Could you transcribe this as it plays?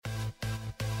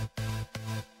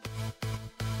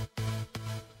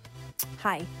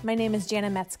Hi, my name is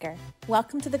Jana Metzger.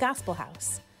 Welcome to the Gospel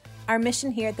House. Our mission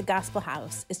here at the Gospel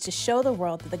House is to show the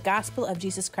world that the gospel of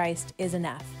Jesus Christ is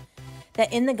enough.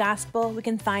 That in the gospel, we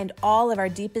can find all of our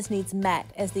deepest needs met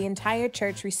as the entire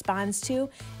church responds to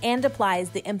and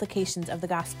applies the implications of the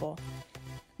gospel.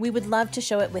 We would love to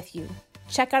show it with you.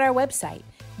 Check out our website,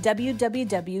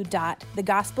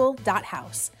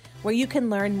 www.thegospel.house, where you can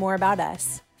learn more about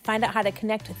us, find out how to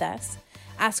connect with us,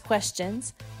 ask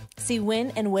questions, see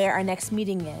when and where our next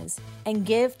meeting is, and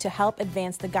give to help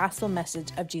advance the gospel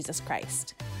message of Jesus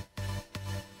Christ.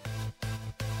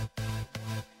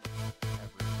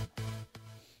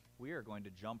 We are going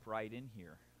to jump right in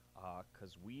here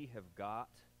because we have got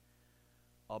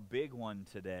a big one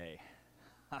today.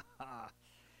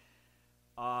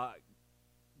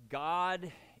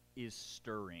 God is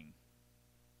stirring.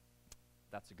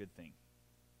 That's a good thing.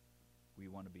 We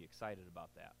want to be excited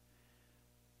about that.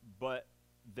 But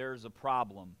there's a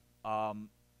problem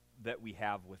that we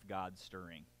have with God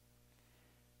stirring.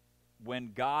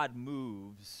 When God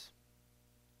moves,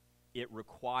 it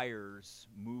requires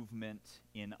movement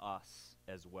in us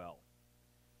as well,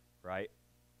 right?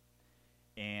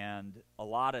 And a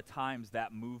lot of times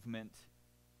that movement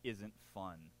isn't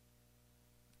fun.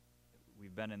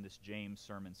 We've been in this James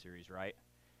sermon series, right?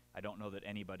 I don't know that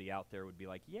anybody out there would be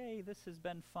like, yay, this has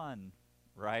been fun,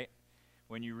 right?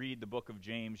 When you read the book of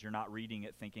James, you're not reading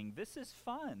it thinking, this is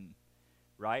fun,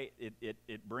 right?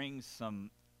 It brings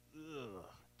some ugh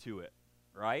to it,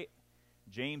 right?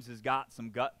 James has got some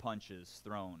gut punches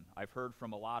thrown. I've heard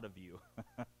from a lot of you.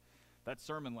 That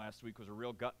sermon last week was a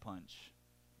real gut punch.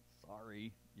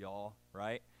 Sorry, y'all,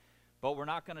 right? But we're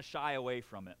not going to shy away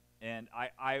from it. And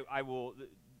I will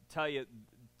tell you,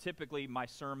 typically my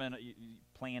sermon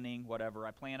planning, whatever,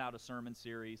 I plan out a sermon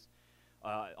series.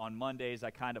 On Mondays,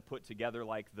 I kind of put together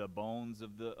like the bones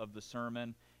of the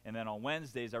sermon, and then on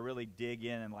Wednesdays, I really dig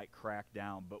in and like crack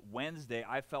down. But Wednesday,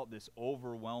 I felt this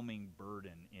overwhelming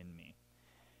burden in me,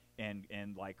 and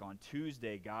like on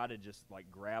Tuesday, God had just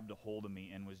like grabbed a hold of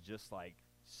me and was just like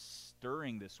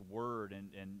stirring this word,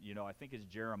 and you know, I think it's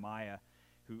Jeremiah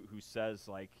who says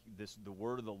like this, the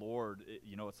word of the Lord,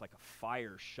 you know, it's like a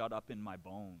fire shut up in my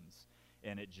bones,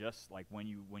 and it just like when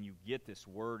you get this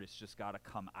word, it's just got to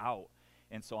come out.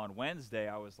 And so on Wednesday,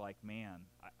 I was like, man,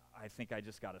 I think I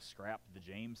just got to scrap the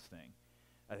James thing.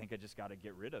 I think I just got to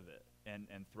get rid of it and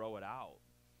throw it out.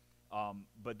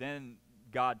 But then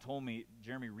God told me,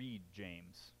 Jeremy, read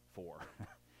James 4.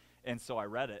 And so I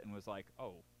read it and was like,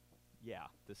 oh, yeah,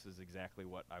 this is exactly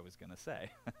what I was going to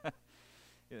say.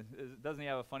 Doesn't he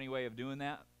have a funny way of doing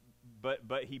that?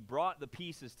 But he brought the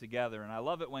pieces together, and I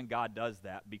love it when God does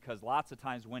that, because lots of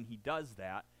times when he does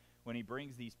that, when he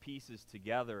brings these pieces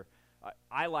together,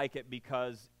 I like it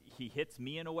because he hits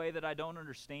me in a way that I don't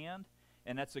understand,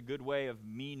 and that's a good way of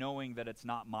me knowing that it's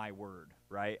not my word,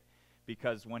 right?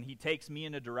 Because when he takes me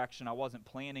in a direction I wasn't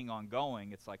planning on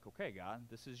going, it's like, okay, God,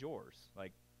 this is yours.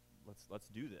 Like, let's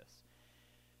do this.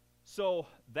 So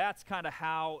that's kind of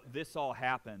how this all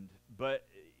happened, but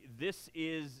this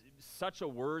is such a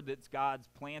word that God's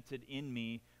planted in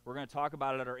me. We're going to talk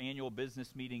about it at our annual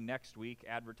business meeting next week,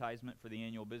 advertisement for the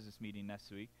annual business meeting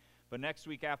next week. But next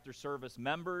week after service,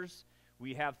 members,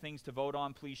 we have things to vote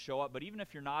on. Please show up. But even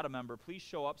if you're not a member, please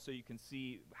show up so you can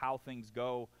see how things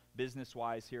go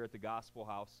business-wise here at the Gospel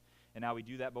House and how we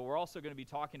do that. But we're also going to be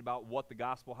talking about what the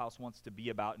Gospel House wants to be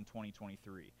about in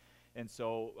 2023. And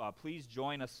so please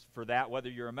join us for that, whether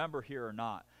you're a member here or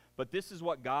not. But this is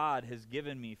what God has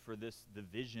given me for the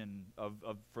vision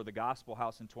for the Gospel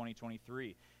House in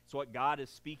 2023. It's what God is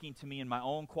speaking to me in my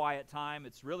own quiet time.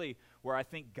 It's really where I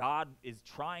think God is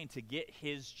trying to get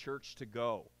his church to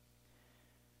go.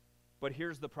 But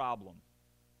here's the problem.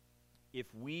 If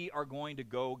we are going to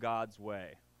go God's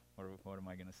way, what am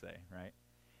I going to say, right?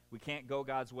 We can't go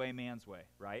God's way, man's way,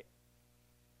 right?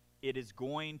 It is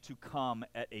going to come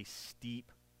at a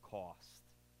steep cost.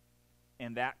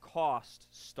 And that cost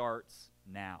starts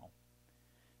now.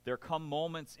 There come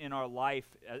moments in our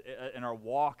life, in our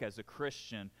walk as a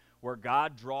Christian, where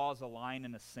God draws a line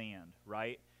in the sand,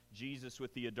 right? Jesus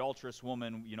with the adulterous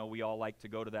woman, you know, we all like to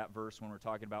go to that verse when we're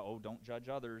talking about, oh, don't judge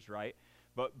others, right?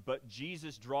 But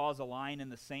Jesus draws a line in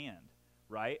the sand,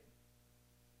 right?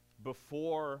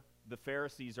 Before the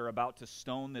Pharisees are about to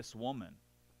stone this woman.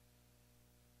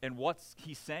 And what's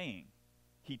he saying?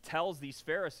 He tells these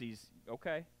Pharisees,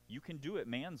 okay, you can do it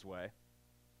man's way,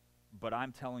 but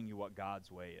I'm telling you what God's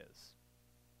way is.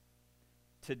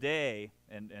 Today,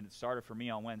 and it started for me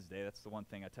on Wednesday, that's the one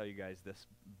thing I tell you guys this,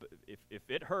 if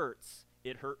it hurts,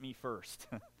 it hurt me first,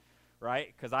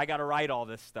 right? Because I got to write all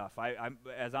this stuff.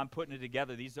 As I'm putting it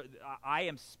together, I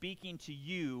am speaking to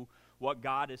you what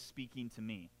God is speaking to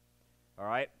me. All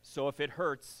right? So if it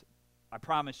hurts, I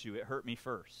promise you, it hurt me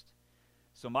first.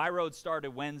 So my road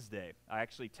started Wednesday. I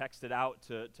actually texted out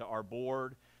to our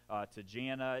board, to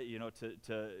Jana,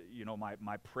 to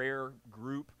my prayer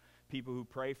group, people who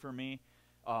pray for me.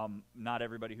 Not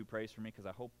everybody who prays for me, because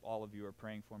I hope all of you are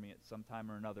praying for me at some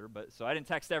time or another. But so I didn't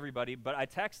text everybody, but I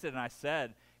texted and I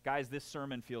said, guys, this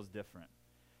sermon feels different.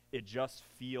 It just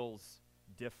feels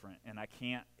different, and I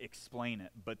can't explain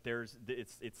it. But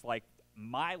it's like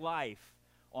my life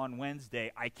on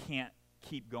Wednesday, I can't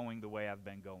keep going the way I've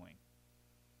been going.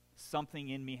 Something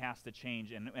in me has to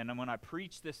change. And when I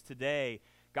preach this today,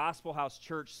 Gospel House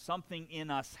Church, something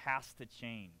in us has to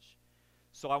change.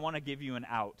 So I want to give you an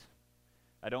out.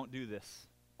 I don't do this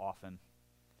often,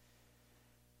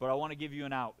 but I want to give you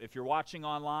an out. If you're watching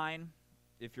online,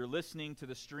 if you're listening to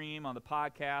the stream on the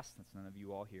podcast, that's none of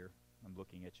you all here. I'm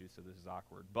looking at you, so this is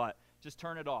awkward. But just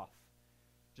turn it off.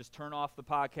 Just turn off the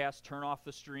podcast, turn off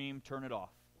the stream, turn it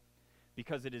off.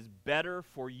 Because it is better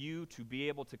for you to be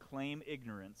able to claim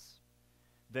ignorance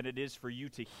than it is for you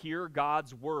to hear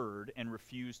God's word and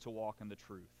refuse to walk in the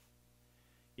truth.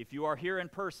 If you are here in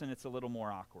person, it's a little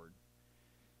more awkward,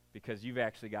 because you've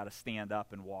actually got to stand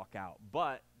up and walk out.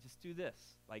 But just do this.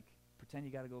 Like, pretend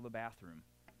you got to go to the bathroom.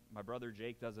 My brother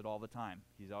Jake does it all the time.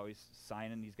 He's always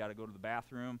signing he's got to go to the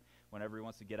bathroom whenever he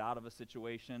wants to get out of a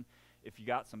situation. If you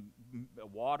got some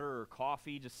water or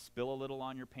coffee, just spill a little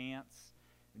on your pants.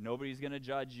 Nobody's going to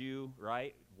judge you,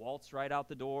 right? Waltz right out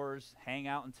the doors. Hang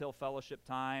out until fellowship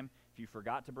time. If you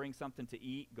forgot to bring something to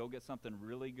eat, go get something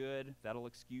really good. That'll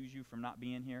excuse you from not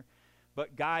being here.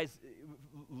 But guys,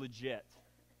 legit,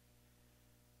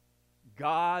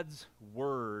 God's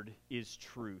word is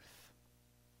truth.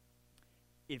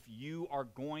 If you are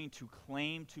going to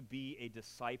claim to be a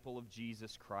disciple of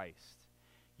Jesus Christ,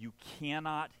 you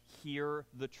cannot hear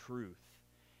the truth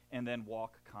and then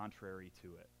walk contrary to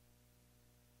it.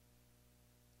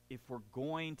 If we're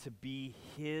going to be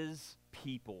his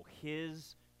people,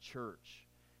 his church,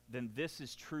 then this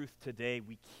is truth today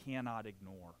we cannot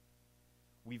ignore.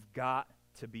 We've got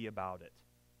to be about it.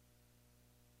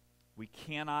 We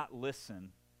cannot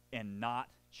listen and not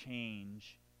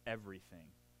change everything.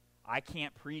 I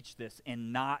can't preach this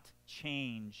and not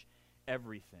change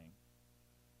everything.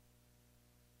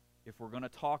 If we're going to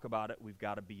talk about it, we've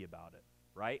got to be about it,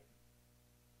 right?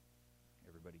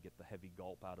 Everybody get the heavy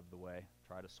gulp out of the way.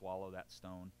 Try to swallow that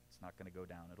stone. It's not going to go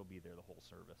down. It'll be there the whole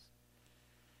service.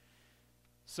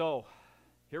 So,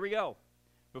 here we go.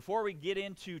 Before we get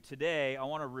into today, I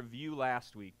want to review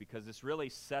last week, because this really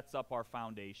sets up our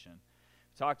foundation.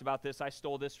 We talked about this. I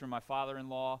stole this from my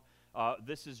father-in-law.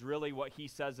 This is really what he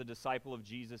says a disciple of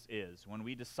Jesus is. When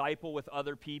we disciple with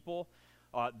other people,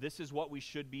 this is what we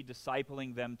should be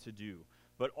discipling them to do.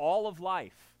 But all of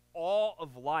life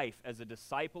as a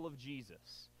disciple of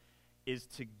Jesus is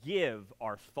to give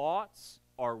our thoughts,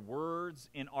 our words,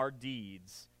 and our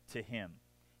deeds to him.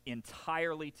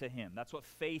 Entirely to him. That's what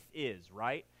faith is,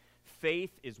 right?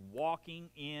 Faith is walking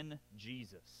in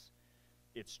Jesus.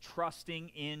 It's trusting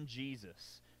in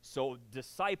Jesus. So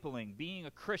discipling, being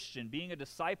a Christian, being a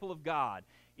disciple of God,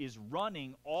 is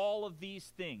running all of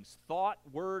these things, thought,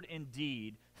 word, and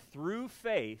deed, through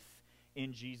faith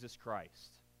in Jesus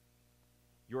Christ.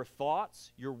 Your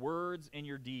thoughts, your words, and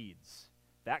your deeds,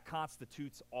 that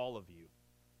constitutes all of you,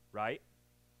 right?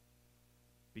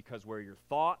 Because where your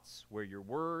thoughts, where your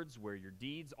words, where your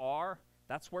deeds are,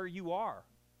 that's where you are,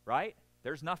 right?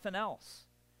 There's nothing else.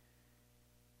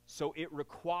 So it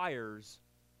requires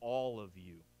all of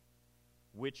you,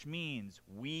 which means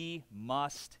we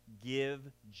must give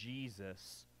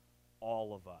Jesus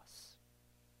all of us.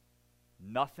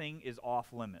 Nothing is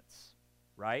off limits,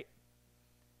 right?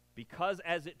 Because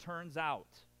as it turns out,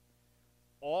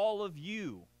 all of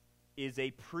you is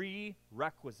a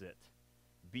prerequisite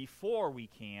before we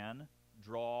can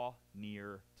draw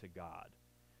near to God,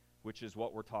 which is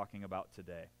what we're talking about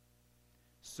today.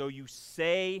 So you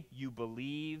say you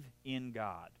believe in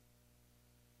God,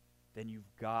 then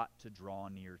you've got to draw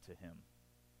near to him.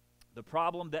 The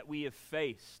problem that we have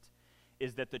faced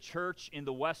is that the church in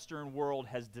the Western world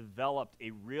has developed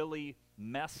a really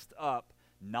messed up,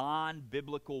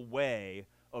 non-biblical way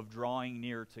of drawing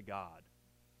near to God.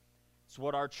 It's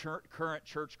what our current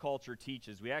church culture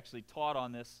teaches. We actually taught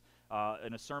on this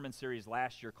in a sermon series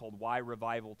last year called Why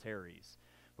Revival Tarries.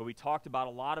 But we talked about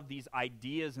a lot of these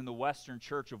ideas in the Western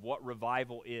church of what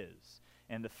revival is.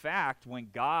 And the fact, when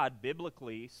God,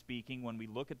 biblically speaking, when we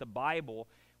look at the Bible,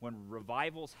 when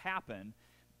revivals happen,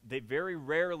 they very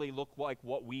rarely look like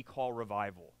what we call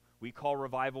revival. We call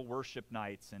revival worship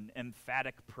nights and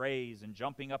emphatic praise and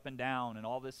jumping up and down and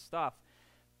all this stuff.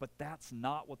 But that's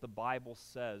not what the Bible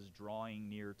says drawing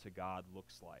near to God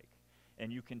looks like.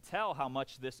 And you can tell how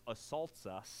much this assaults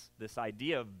us, this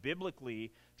idea of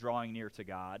biblically drawing near to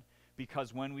God,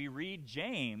 because when we read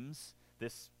James,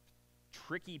 this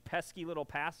tricky, pesky little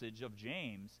passage of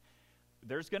James,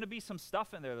 there's going to be some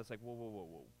stuff in there that's like,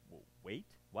 whoa, wait,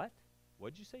 what?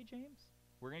 What'd you say, James?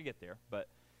 We're going to get there, but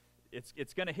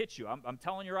it's going to hit you. I'm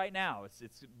telling you right now,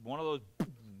 it's one of those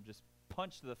just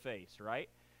punch to the face, right?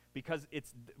 Because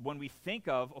it's when we think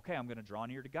of, okay, I'm going to draw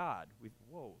near to God.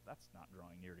 Whoa, that's not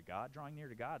drawing near to God. Drawing near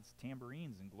to God's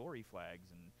tambourines and glory flags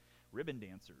and ribbon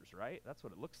dancers, right? That's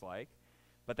what it looks like.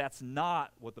 But that's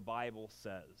not what the Bible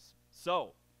says.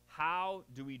 So, how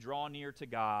do we draw near to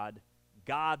God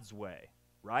God's way,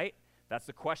 right? That's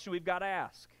the question we've got to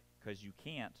ask, because you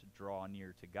can't draw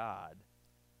near to God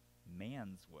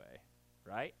man's way,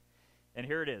 right? And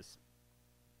here it is.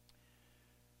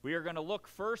 We are going to look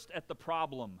first at the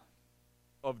problem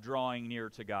of drawing near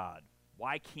to God.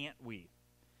 Why can't we?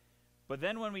 But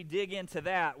then when we dig into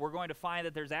that, we're going to find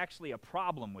that there's actually a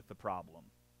problem with the problem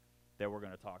that we're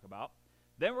going to talk about.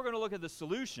 Then we're going to look at the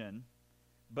solution.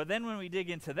 But then when we dig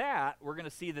into that, we're going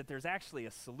to see that there's actually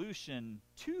a solution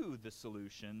to the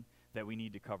solution that we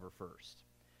need to cover first.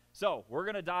 So we're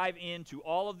going to dive into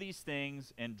all of these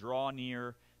things and draw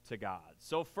near to God.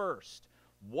 So first,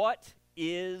 what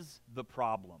is the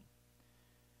problem?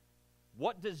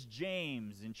 What does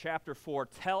James in chapter 4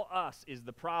 tell us is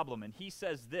the problem? And he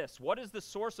says this: what is the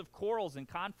source of quarrels and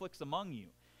conflicts among you?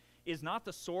 Is not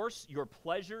the source your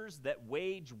pleasures that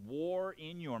wage war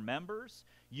in your members?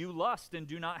 You lust and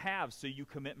do not have, so you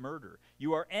commit murder.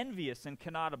 You are envious and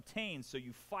cannot obtain, so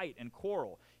you fight and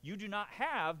quarrel. You do not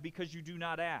have because you do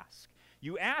not ask.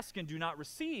 You ask and do not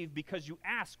receive because you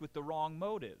ask with the wrong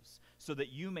motives, so that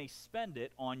you may spend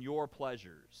it on your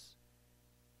pleasures.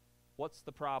 What's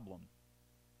the problem?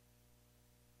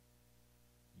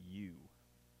 You.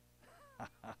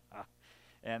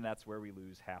 And that's where we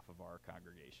lose half of our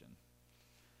congregation.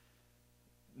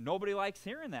 Nobody likes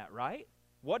hearing that, right?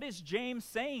 What is James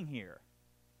saying here?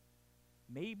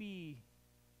 Maybe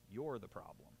you're the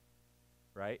problem,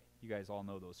 right? You guys all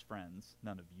know those friends.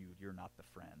 None of you, you're not the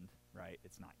friend, right?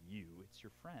 It's not you, it's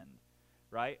your friend,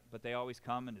 right? But they always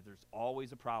come, and there's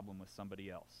always a problem with somebody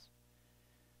else.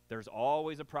 There's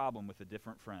always a problem with a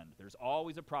different friend. There's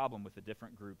always a problem with a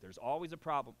different group. There's always a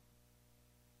problem.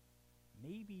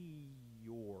 Maybe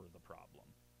you're the problem.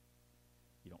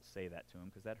 You don't say that to them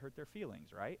because that hurt their feelings,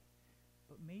 right?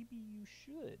 But maybe you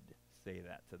should say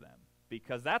that to them,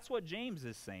 because that's what James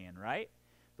is saying, right?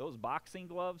 Those boxing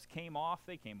gloves came off.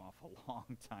 They came off a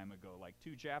long time ago, like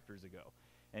 2 chapters ago.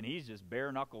 And he's just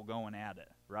bare knuckle going at it,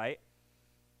 right?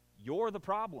 You're the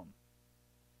problem.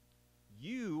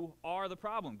 You are the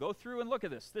problem. Go through and look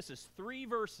at this. This is 3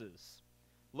 verses.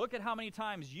 Look at how many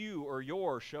times you or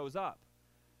your shows up,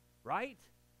 right?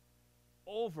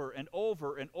 Over and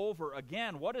over and over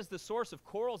again. What is the source of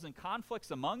quarrels and conflicts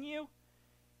among you?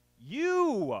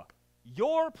 You,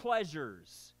 your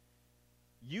pleasures.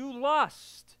 You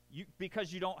lust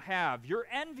because you don't have. You're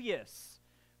envious,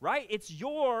 right? It's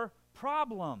your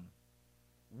problem.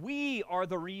 We are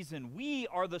the reason. We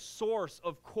are the source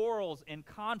of quarrels and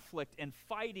conflict and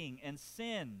fighting and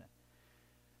sin.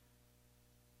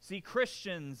 See,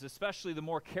 Christians, especially the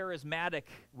more charismatic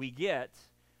we get,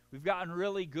 we've gotten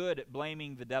really good at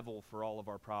blaming the devil for all of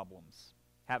our problems,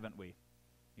 haven't we?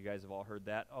 You guys have all heard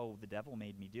that. Oh, the devil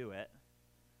made me do it,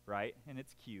 right? And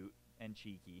it's cute and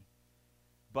cheeky.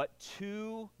 But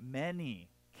too many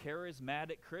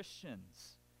charismatic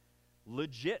Christians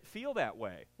legit feel that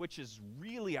way, which is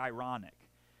really ironic,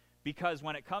 because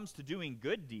when it comes to doing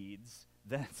good deeds,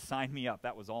 then sign me up.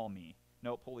 That was all me.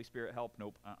 Nope, Holy Spirit help.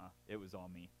 Nope, it was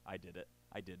all me. I did it.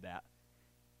 I did that.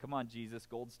 Come on, Jesus,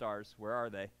 gold stars, where are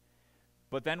they?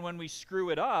 But then when we screw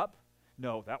it up,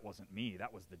 no, that wasn't me.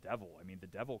 That was the devil. I mean, the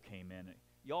devil came in.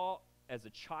 Y'all, as a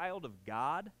child of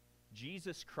God,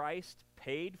 Jesus Christ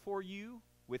paid for you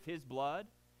with his blood.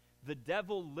 The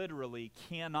devil literally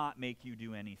cannot make you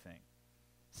do anything.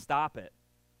 Stop it.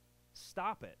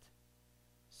 Stop it.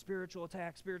 Spiritual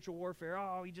attack, spiritual warfare.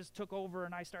 Oh, he just took over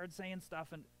and I started saying stuff.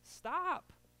 And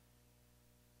stop.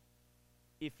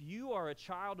 If you are a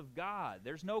child of God,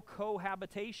 there's no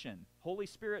cohabitation. Holy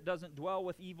Spirit doesn't dwell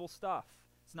with evil stuff.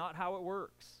 It's not how it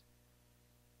works.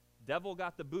 Devil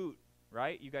got the boot,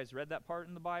 right? You guys read that part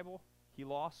in the Bible? He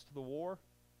lost the war,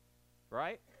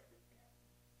 right?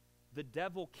 The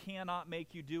devil cannot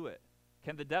make you do it.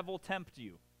 Can the devil tempt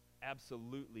you?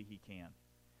 Absolutely he can.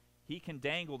 He can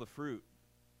dangle the fruit.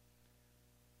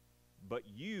 But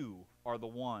you are the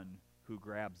one who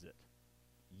grabs it.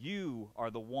 You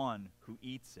are the one who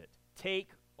eats it. Take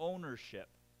ownership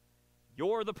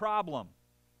You're the problem.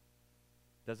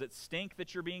 Does it stink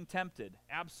that you're being tempted?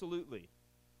 Absolutely.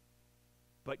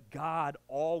 But God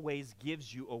always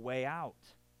gives you a way out,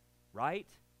 right?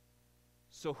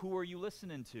 So who are you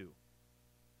listening to?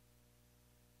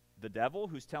 The devil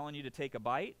who's telling you to take a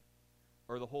bite?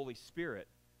 Or the Holy Spirit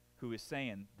who is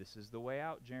saying, this is the way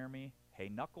out, Jeremy. Hey,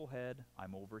 knucklehead,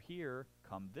 I'm over here.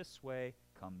 Come this way,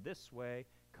 come this way,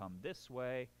 come this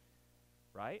way,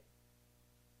 right?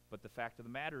 But the fact of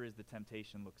the matter is the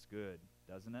temptation looks good,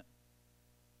 doesn't it?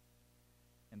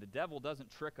 And the devil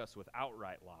doesn't trick us with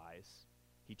outright lies.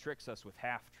 He tricks us with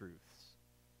half-truths,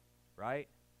 right?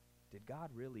 Did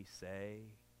God really say?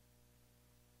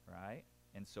 Right?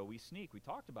 And so we sneak. We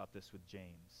talked about this with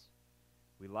James.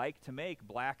 We like to make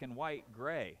black and white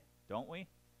gray, don't we?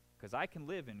 Because I can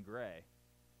live in gray.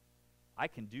 I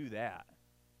can do that.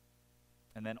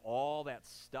 And then all that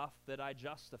stuff that I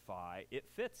justify, it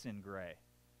fits in gray.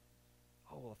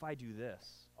 Oh, well, if I do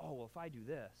this. Oh, well, if I do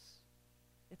this.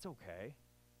 It's okay.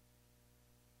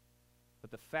 But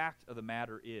the fact of the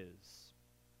matter is,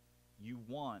 you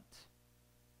want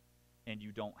and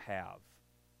you don't have.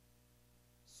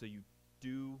 So you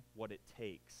do what it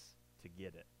takes to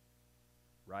get it.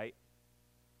 Right?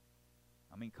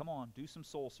 I mean, come on, do some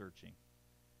soul searching.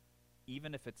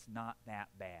 Even if it's not that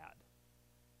bad.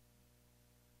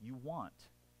 You want,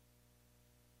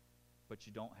 but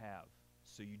you don't have.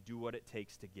 So you do what it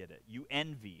takes to get it. You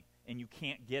envy, and you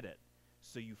can't get it.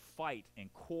 So you fight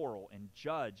and quarrel and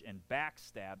judge and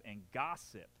backstab and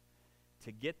gossip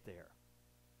to get there.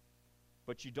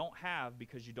 But you don't have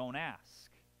because you don't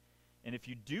ask. And if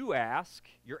you do ask,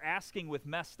 you're asking with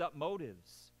messed up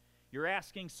motives. You're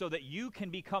asking so that you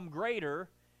can become greater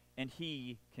and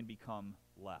he can become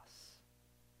less.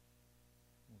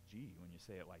 Well, gee, when you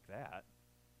say it like that.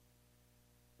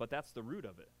 But that's the root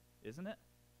of it, isn't it?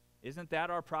 Isn't that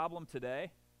our problem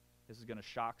today? This is going to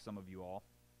shock some of you all.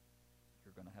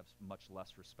 You're going to have much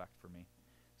less respect for me.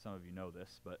 Some of you know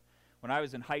this, but when I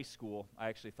was in high school, I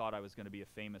actually thought I was going to be a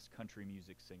famous country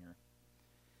music singer.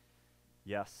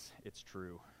 Yes, it's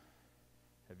true.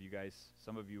 Have you guys,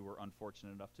 some of you were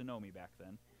unfortunate enough to know me back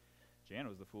then. Jan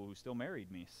was the fool who still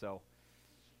married me, so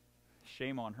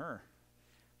shame on her.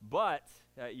 But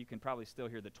you can probably still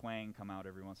hear the twang come out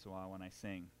every once in a while when I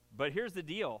sing. But here's the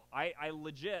deal. I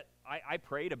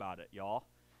prayed about it, y'all.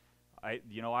 I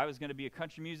was going to be a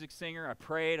country music singer. I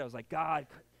prayed. I was like, God,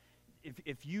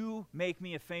 if you make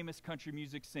me a famous country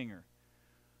music singer,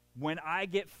 when I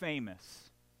get famous,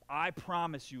 I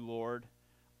promise you, Lord,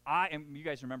 you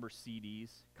guys remember CDs,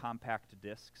 compact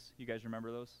discs? You guys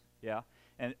remember those? Yeah.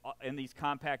 And in these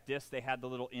compact discs, they had the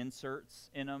little inserts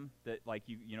in them that, like,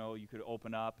 you could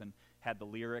open up and had the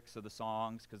lyrics of the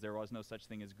songs because there was no such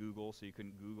thing as Google, so you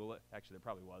couldn't Google it. Actually, there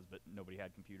probably was, but nobody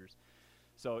had computers.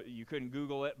 So you couldn't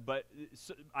Google it. But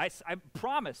so I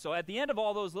promise. So at the end of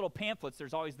all those little pamphlets,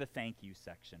 there's always the thank you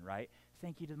section, right?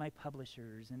 Thank you to my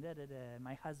publishers and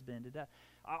my husband.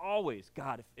 I always,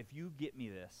 God, if you get me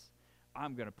this,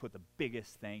 I'm going to put the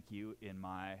biggest thank you in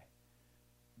my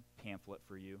pamphlet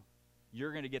for you.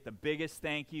 You're going to get the biggest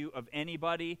thank you of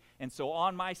anybody. And so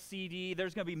on my CD,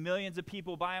 there's going to be millions of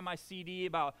people buying my CD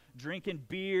about drinking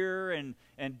beer and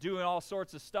doing all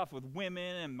sorts of stuff with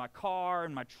women and my car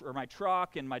and my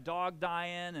truck and my dog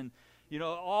dying and,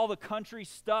 all the country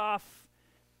stuff.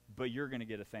 But you're going to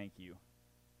get a thank you,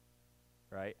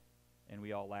 right? And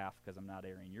we all laugh because I'm not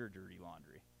airing your dirty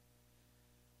laundry.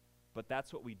 But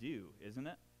that's what we do, isn't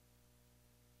it?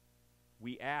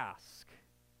 We ask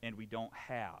and we don't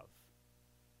have.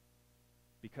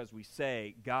 Because we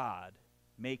say, God,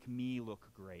 make me look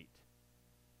great.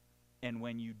 And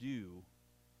when you do,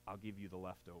 I'll give you the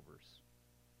leftovers.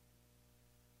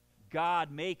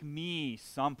 God, make me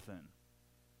something.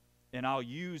 And I'll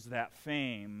use that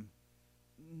fame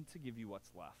to give you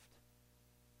what's left.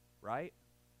 Right?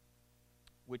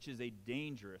 Which is a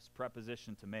dangerous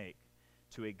preposition to make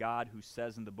to a God who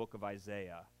says in the book of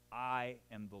Isaiah, I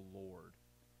am the Lord.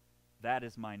 That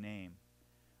is my name.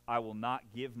 I will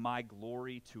not give my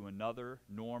glory to another,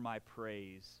 nor my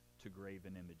praise to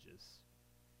graven images.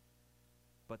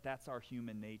 But that's our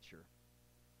human nature.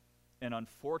 And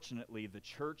unfortunately, the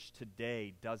church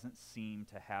today doesn't seem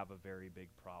to have a very big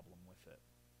problem with it.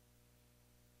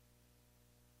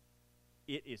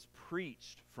 It is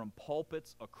preached from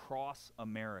pulpits across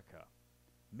America.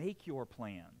 Make your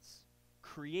plans.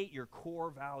 Create your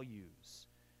core values.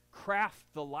 Craft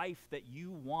the life that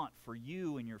you want for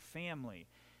you and your family.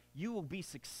 You will be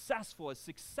successful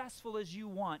as you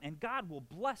want, and God will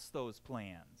bless those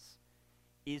plans,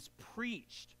 is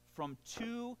preached from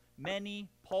too many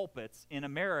pulpits in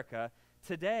America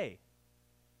today.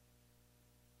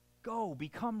 Go,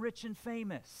 become rich and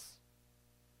famous.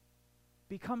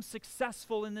 Become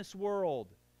successful in this world.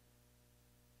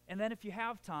 And then if you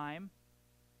have time,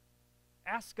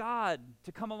 ask God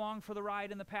to come along for the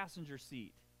ride in the passenger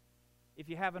seat, if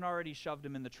you haven't already shoved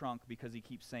him in the trunk because he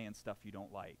keeps saying stuff you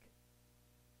don't like.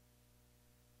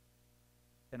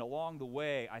 And along the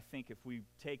way, I think if we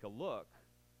take a look,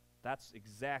 that's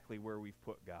exactly where we've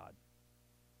put God.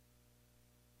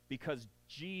 Because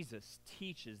Jesus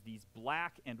teaches these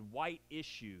black and white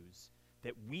issues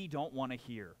that we don't want to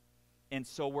hear. And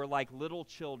so we're like little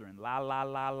children. La, la,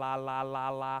 la, la, la, la,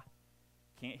 la.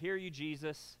 Can't hear you,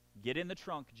 Jesus. Get in the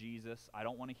trunk, Jesus. I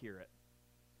don't want to hear it.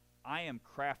 I am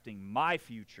crafting my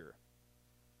future.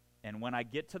 And when I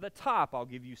get to the top, I'll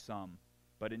give you some.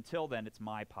 But until then, it's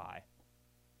my pie.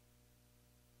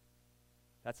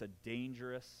 That's a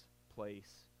dangerous place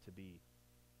to be.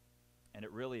 And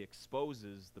it really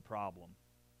exposes the problem.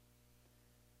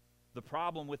 The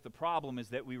problem with the problem is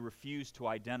that we refuse to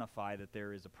identify that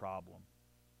there is a problem.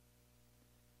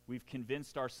 We've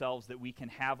convinced ourselves that we can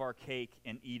have our cake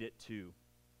and eat it too.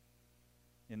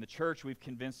 In the church, we've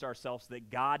convinced ourselves that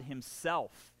God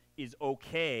himself is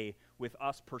okay with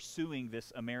us pursuing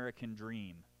this American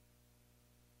dream.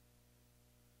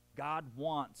 God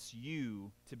wants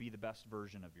you to be the best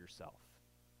version of yourself,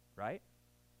 right?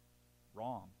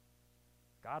 Wrong.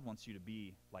 God wants you to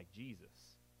be like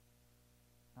Jesus,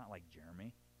 not like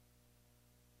Jeremy.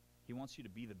 He wants you to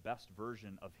be the best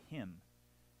version of him,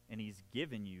 and he's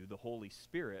given you the Holy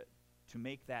Spirit to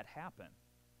make that happen.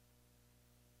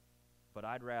 But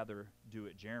I'd rather do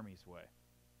it Jeremy's way.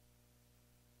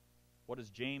 What does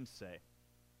James say?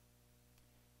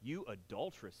 You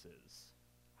adulteresses,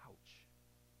 ouch,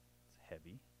 it's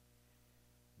heavy.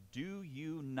 Do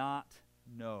you not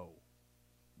know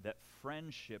that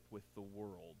friendship with the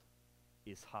world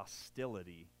is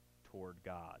hostility toward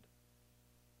God?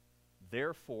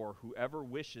 Therefore, whoever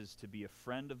wishes to be a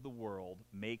friend of the world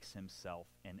makes himself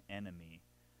an enemy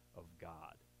of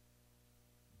God.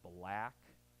 Black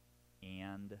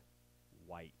and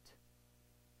white.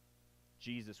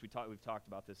 Jesus, we've talked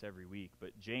about this every week,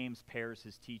 but James pairs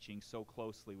his teaching so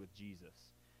closely with Jesus,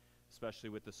 especially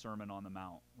with the Sermon on the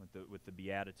Mount, with the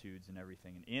Beatitudes and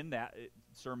everything. And in that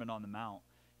Sermon on the Mount,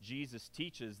 Jesus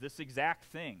teaches this exact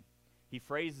thing. He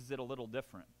phrases it a little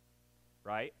different,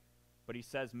 right? But he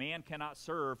says, man cannot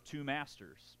serve two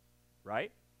masters,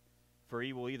 right? For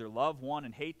he will either love one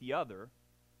and hate the other,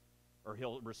 or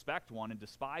he'll respect one and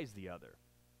despise the other.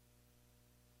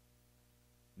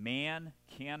 Man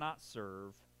cannot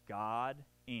serve God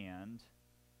and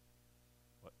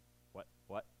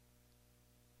what?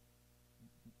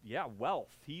 Yeah,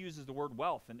 wealth. He uses the word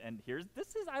wealth. And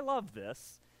I love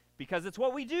this because it's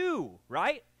what we do,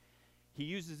 right? He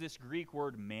uses this Greek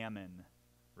word mammon,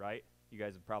 right? You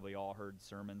guys have probably all heard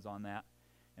sermons on that.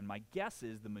 And my guess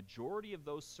is the majority of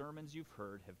those sermons you've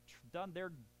heard have done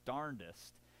their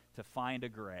darndest to find a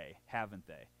gray, haven't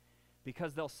they?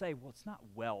 Because they'll say, well, it's not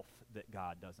wealth that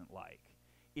God doesn't like.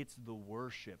 It's the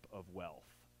worship of wealth.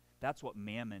 That's what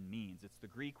mammon means. It's the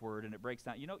Greek word, and it breaks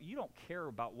down. You know, you don't care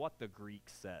about what the Greek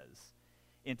says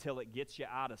until it gets you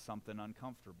out of something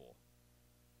uncomfortable.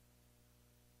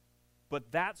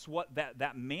 But that's what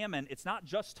that mammon, it's not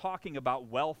just talking about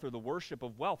wealth or the worship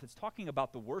of wealth. It's talking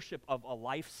about the worship of a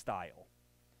lifestyle,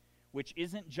 which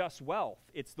isn't just wealth.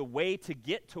 It's the way to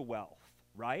get to wealth,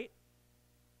 right?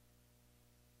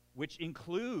 Which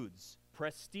includes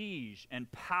prestige and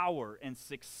power and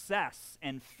success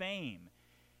and fame.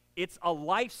 It's a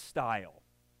lifestyle,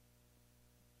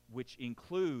 which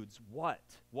includes what?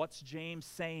 What's James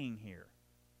saying here?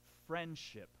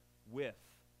 Friendship with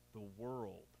the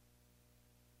world.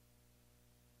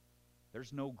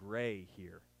 There's no gray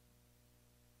here.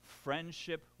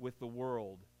 Friendship with the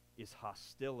world is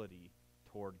hostility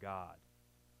toward God.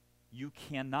 You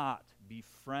cannot be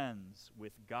friends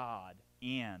with God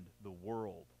and the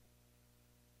world.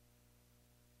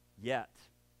 Yet,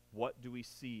 what do we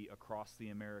see across the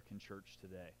American church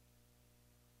today?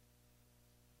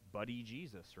 Buddy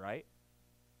Jesus, right?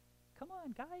 Come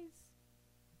on, guys.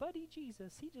 Buddy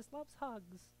Jesus, he just loves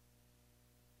hugs.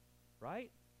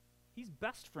 Right? He's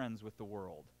best friends with the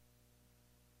world.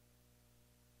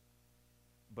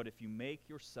 But if you make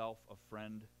yourself a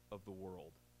friend of the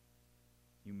world,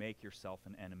 you make yourself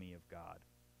an enemy of God.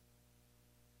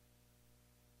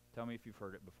 Tell me if you've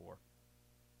heard it before.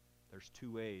 There's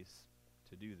two ways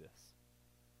to do this,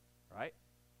 right?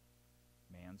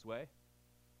 Man's way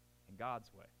and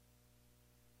God's way.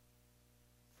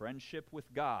 Friendship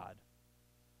with God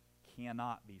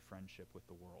cannot be friendship with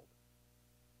the world.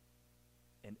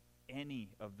 And any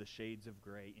of the shades of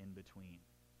gray in between.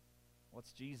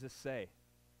 What's Jesus say?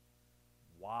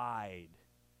 wide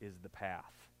is the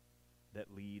path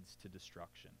that leads to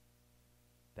destruction.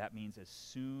 That means as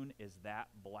soon as that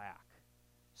black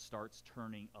starts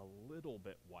turning a little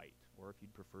bit white, or if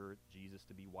you'd prefer Jesus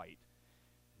to be white,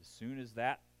 as soon as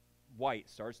that white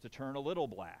starts to turn a little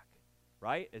black,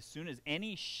 right? As soon as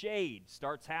any shade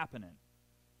starts happening,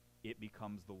 it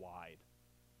becomes the wide.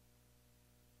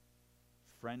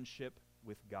 Friendship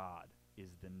with God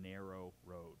is the narrow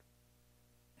road.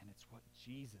 And it's what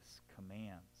Jesus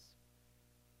commands.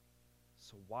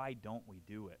 So why don't we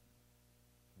do it?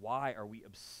 Why are we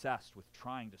obsessed with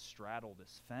trying to straddle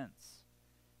this fence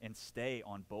and stay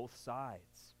on both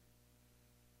sides?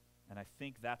 And I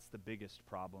think that's the biggest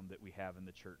problem that we have in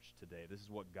the church today. This is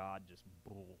what God just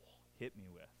hit me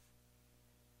with.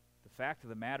 The fact of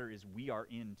the matter is we are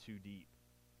in too deep.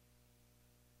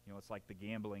 You know, it's like the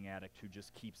gambling addict who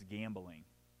just keeps gambling,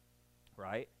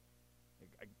 right?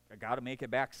 I got to make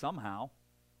it back somehow.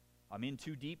 I'm in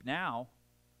too deep now.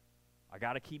 I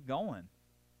got to keep going.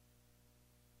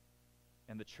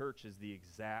 And the church is the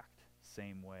exact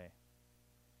same way.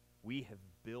 We have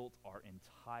built our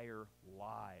entire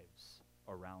lives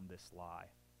around this lie.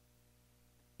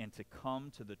 And to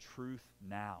come to the truth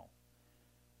now,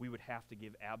 we would have to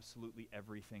give absolutely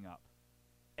everything up.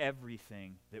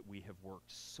 Everything that we have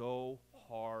worked so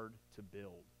hard to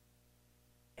build.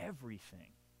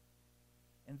 Everything.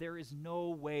 And there is no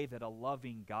way that a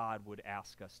loving God would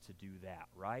ask us to do that,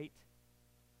 right?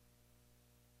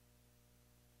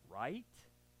 Right?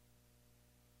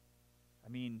 I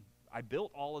mean, I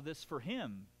built all of this for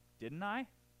him, didn't I?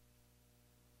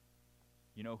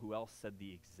 You know who else said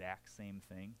the exact same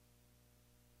thing?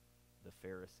 The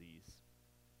Pharisees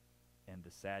and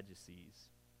the Sadducees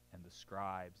and the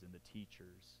scribes and the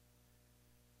teachers.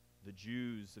 The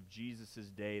Jews of Jesus'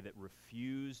 day that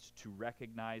refused to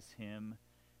recognize him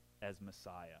as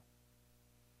Messiah.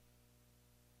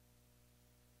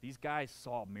 These guys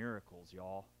saw miracles,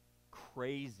 y'all.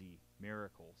 Crazy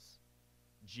miracles.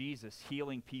 Jesus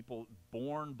healing people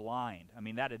born blind. I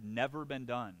mean, that had never been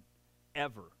done,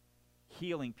 ever.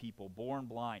 Healing people born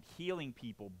blind, healing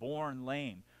people born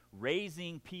lame,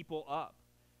 raising people up,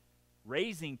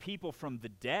 raising people from the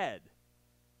dead,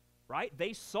 right?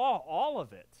 They saw all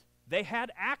of it. They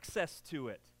had access to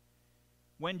it.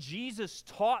 When Jesus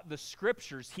taught the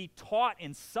Scriptures, he taught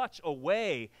in such a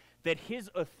way that his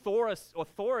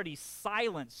authority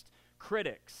silenced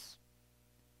critics.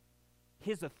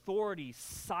 His authority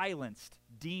silenced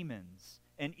demons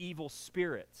and evil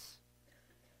spirits.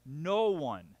 No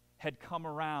one had come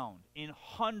around in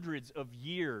hundreds of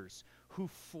years who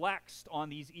flexed on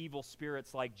these evil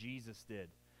spirits like Jesus did,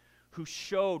 who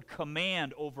showed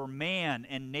command over man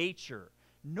and nature.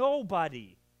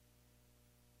 Nobody.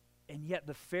 And yet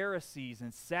the Pharisees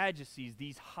and Sadducees,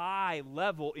 these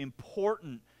high-level,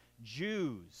 important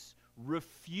Jews,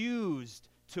 refused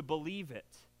to believe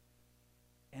it.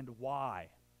 And why?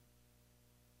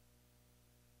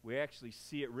 We actually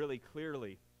see it really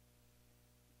clearly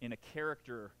in a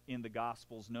character in the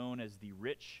Gospels known as the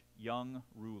rich young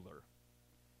ruler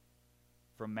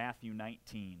from Matthew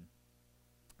 19.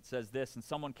 It says this, "And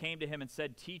someone came to him and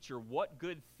said, 'Teacher, what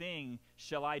good thing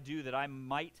shall I do that I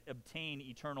might obtain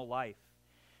eternal life?'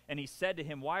 And he said to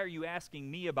him, 'Why are you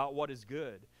asking me about what is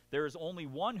good? There is only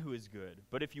one who is good.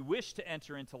 But if you wish to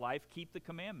enter into life, keep the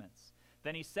commandments.'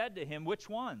 Then he said to him, 'Which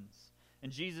ones?'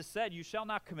 And Jesus said, 'You shall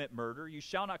not commit murder, you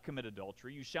shall not commit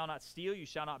adultery, you shall not steal, you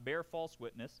shall not bear false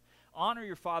witness, honor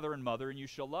your father and mother, and you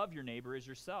shall love your neighbor as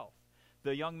yourself.'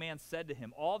 The young man said to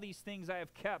him, 'All these things I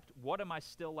have kept, what am I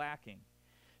still lacking?'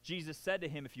 Jesus said to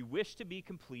him, 'If you wish to be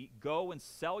complete, go and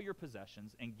sell your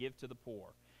possessions and give to the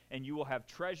poor, and you will have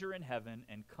treasure in heaven,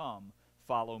 and come,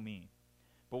 follow me.'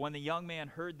 But when the young man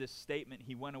heard this statement,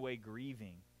 he went away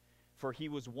grieving, for he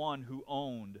was one who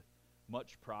owned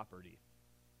much property."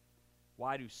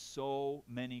 Why do so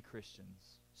many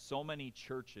Christians, so many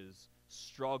churches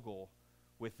struggle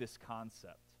with this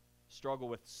concept, struggle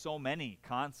with so many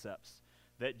concepts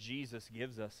that Jesus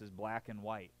gives us as black and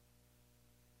white?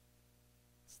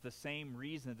 It's the same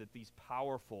reason that these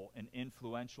powerful and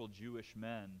influential Jewish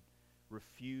men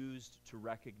refused to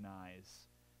recognize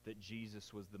that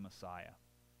Jesus was the Messiah.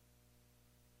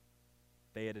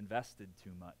 They had invested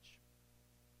too much.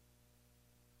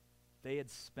 They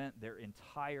had spent their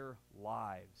entire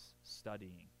lives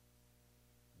studying,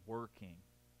 working,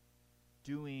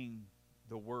 doing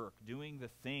the work, doing the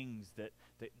things that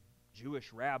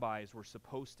Jewish rabbis were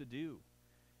supposed to do,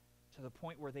 to the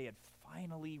point where they had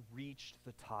finally reached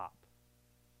the top.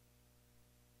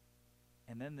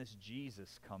 And then this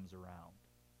Jesus comes around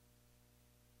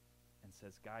and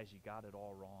says, "Guys, you got it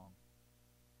all wrong.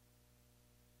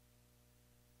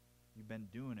 you've been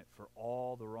doing it for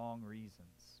all the wrong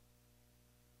reasons.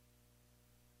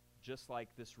 Just like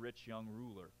this rich young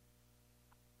ruler.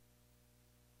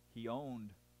 He owned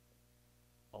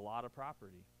a lot of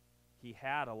property. He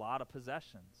had a lot of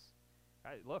possessions.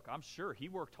 Look, I'm sure he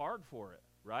worked hard for it,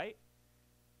 right?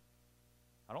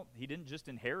 He didn't just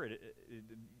inherit it.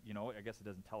 I guess it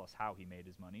doesn't tell us how he made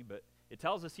his money, but it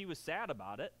tells us he was sad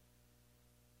about it.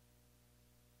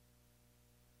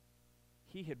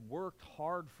 He had worked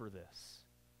hard for this.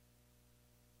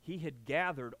 He had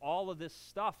gathered all of this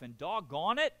stuff, and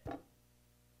doggone it,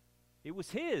 it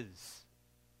was his.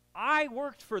 I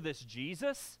worked for this,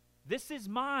 Jesus. This is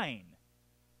mine.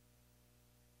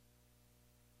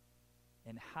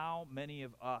 And how many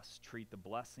of us treat the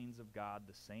blessings of God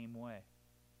the same way?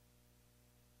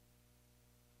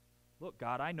 Look,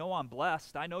 God, I know I'm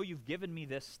blessed. I know you've given me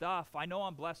this stuff. I know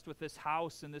I'm blessed with this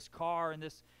house and this car and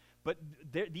this, but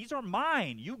these are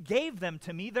mine. You gave them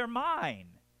to me. They're mine.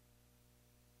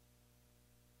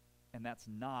 And that's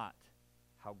not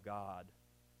how God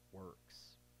works.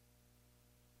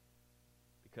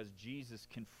 Because Jesus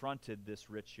confronted this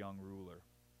rich young ruler,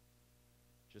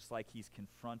 just like he's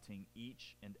confronting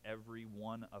each and every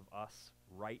one of us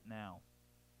right now,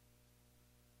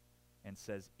 and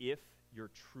says, if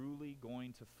you're truly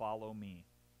going to follow me,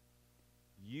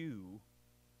 you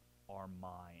are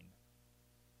mine.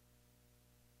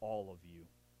 All of you.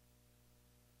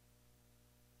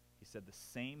 He said the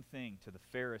same thing to the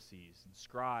Pharisees and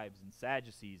scribes and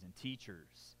Sadducees and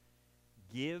teachers.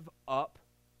 Give up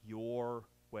your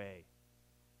way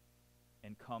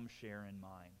and come share in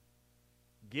mine.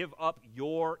 Give up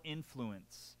your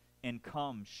influence and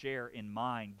come share in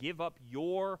mine. Give up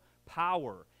your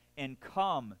power and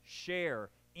come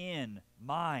share in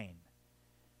mine.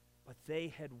 But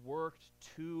they had worked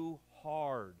too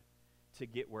hard to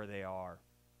get where they are.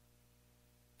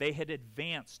 They had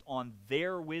advanced on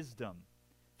their wisdom.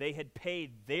 They had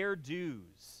paid their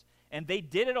dues. And they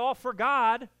did it all for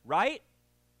God, right?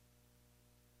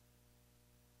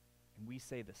 And we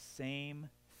say the same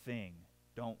thing,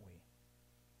 don't we?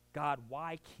 God,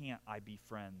 why can't I be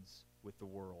friends with the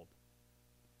world?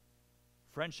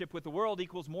 Friendship with the world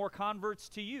equals more converts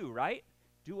to you, right?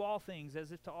 Do all things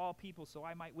as if to all people so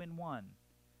I might win one.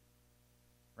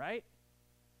 Right?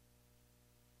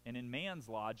 And in man's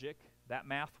logic, that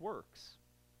math works,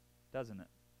 doesn't it?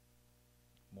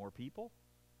 More people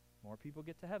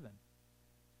get to heaven.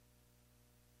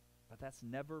 But that's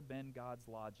never been God's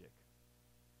logic.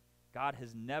 God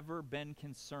has never been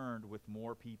concerned with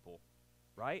more people,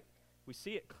 right? We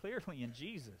see it clearly in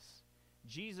Jesus.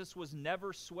 Jesus was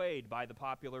never swayed by the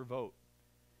popular vote.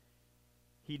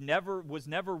 He was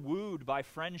never wooed by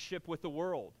friendship with the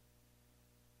world.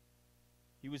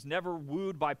 He was never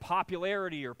wooed by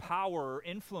popularity or power or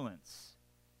influence.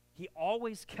 He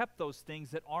always kept those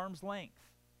things at arm's length.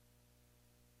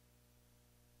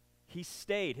 He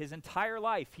stayed, his entire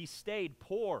life, he stayed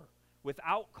poor,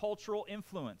 without cultural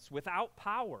influence, without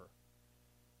power.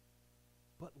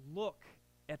 But look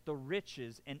at the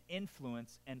riches and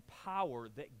influence and power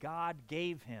that God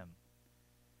gave him.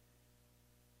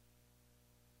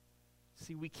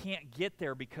 See, we can't get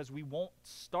there because we won't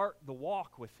start the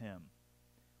walk with him.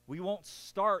 We won't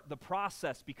start the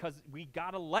process because we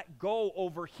got to let go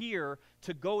over here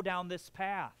to go down this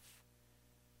path.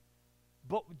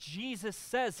 But Jesus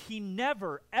says, he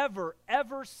never, ever,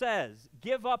 ever says,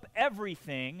 give up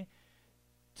everything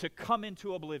to come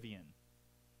into oblivion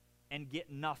and get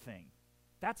nothing.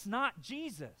 That's not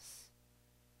Jesus.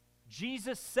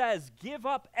 Jesus says, give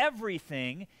up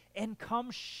everything and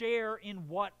come share in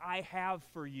what I have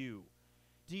for you.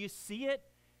 Do you see it?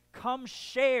 Come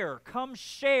share, come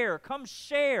share, come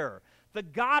share. The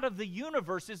God of the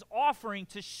universe is offering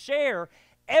to share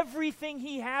everything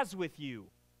he has with you.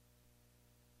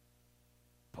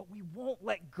 But we won't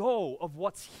let go of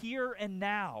what's here and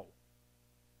now.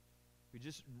 We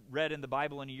just read in the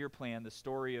Bible in a year plan the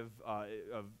story of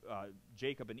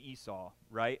Jacob and Esau,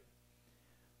 right?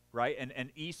 Right? And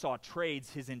Esau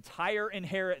trades his entire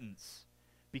inheritance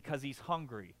because he's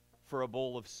hungry for a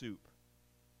bowl of soup.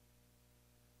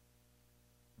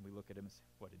 And we look at him and say,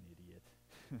 what an idiot.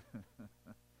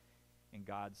 And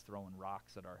God's throwing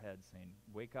rocks at our heads saying,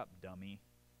 wake up, dummy.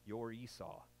 You're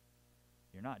Esau.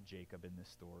 You're not Jacob in this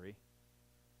story.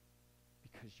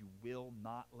 Because you will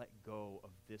not let go of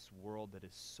this world that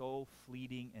is so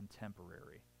fleeting and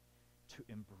temporary to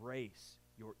embrace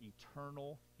your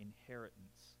eternal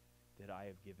inheritance that I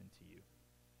have given to you.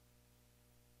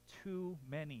 Too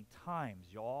many times,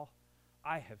 y'all,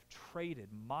 I have traded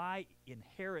my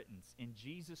inheritance in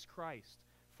Jesus Christ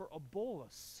for a bowl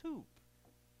of soup.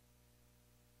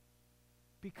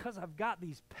 because I've got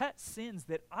these pet sins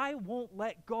that I won't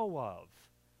let go of.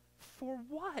 For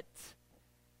what?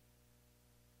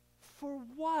 For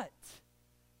what?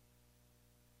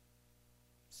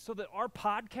 So that our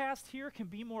podcast here can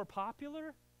be more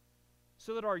popular?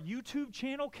 So that our YouTube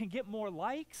channel can get more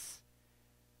likes?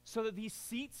 So that these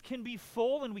seats can be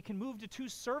full and we can move to 2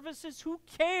 services? Who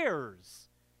cares?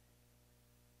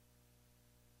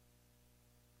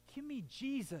 Give me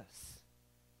Jesus.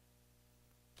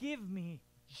 Give me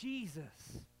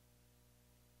Jesus.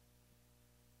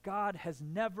 God has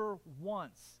never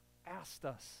once asked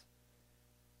us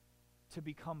to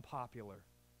become popular.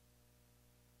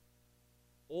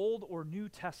 Old or New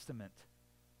Testament,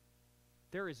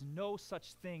 there is no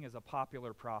such thing as a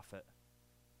popular prophet.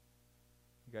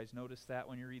 You guys notice that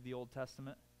when you read the Old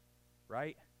Testament?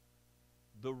 Right?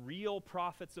 The real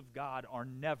prophets of God are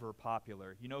never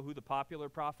popular. You know who the popular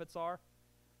prophets are?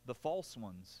 The false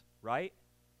ones, right?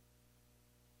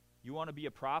 You want to be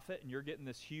a prophet and you're getting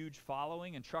this huge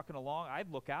following and trucking along,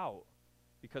 I'd look out.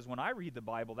 Because when I read the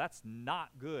Bible, that's not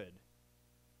good.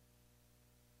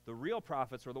 The real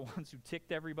prophets are the ones who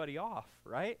ticked everybody off,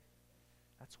 right?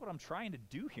 That's what I'm trying to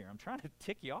do here. I'm trying to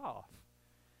tick you off.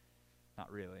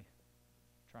 Not really.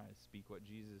 I'm trying to speak what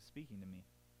Jesus is speaking to me.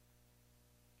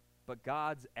 But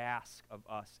God's ask of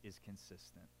us is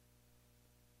consistent.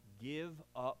 Give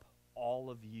up all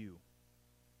of you,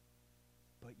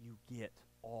 but you get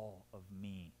all of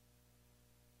me.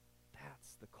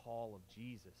 That's the call of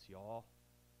Jesus, y'all.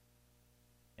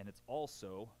 And it's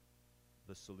also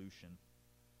the solution.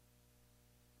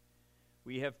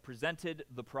 We have presented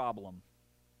the problem.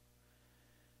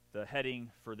 The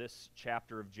heading for this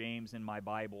chapter of James in my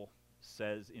Bible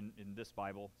says, in this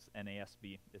Bible, it's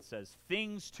NASB, it says,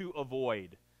 things to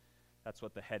avoid. That's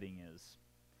what the heading is.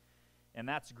 And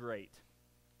that's great.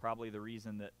 Probably the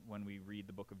reason that when we read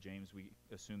the book of James, we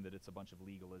assume that it's a bunch of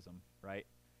legalism, right?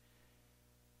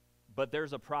 But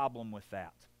there's a problem with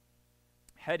that.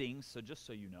 Headings, so just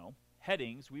so you know,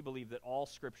 headings, we believe that all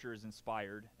Scripture is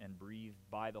inspired and breathed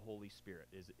by the Holy Spirit.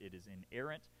 It is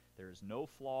inerrant. There is no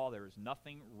flaw. There is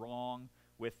nothing wrong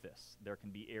with this. There can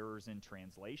be errors in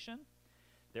translation.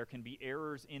 There can be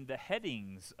errors in the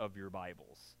headings of your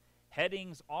Bibles.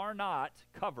 Headings are not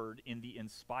covered in the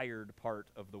inspired part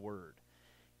of the Word.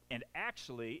 And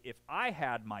actually, if I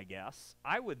had my guess,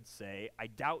 I would say I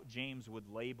doubt James would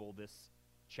label this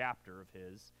chapter of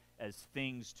his as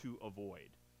things to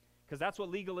avoid. Because that's what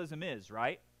legalism is,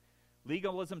 right?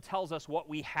 Legalism tells us what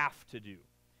we have to do.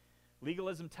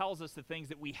 Legalism tells us the things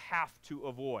that we have to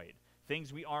avoid,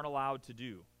 things we aren't allowed to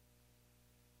do.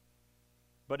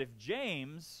 But if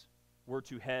James were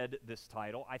to head this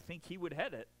title, I think he would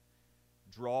head it,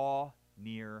 Draw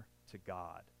Near to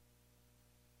God.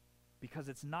 Because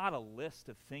it's not a list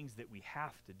of things that we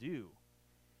have to do.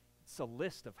 It's a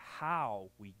list of how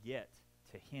we get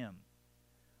to Him.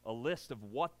 A list of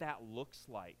what that looks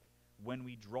like when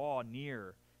we draw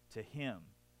near to Him.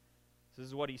 This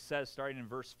is what he says starting in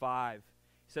verse 5.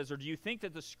 He says, or do you think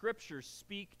that the Scriptures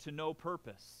speak to no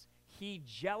purpose? He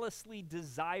jealously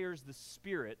desires the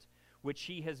Spirit which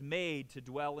He has made to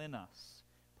dwell in us.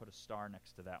 Put a star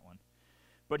next to that one.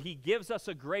 But He gives us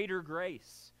a greater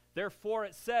grace. Therefore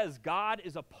it says, God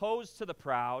is opposed to the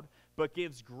proud, but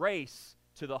gives grace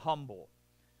to the humble.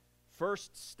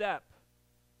 First step,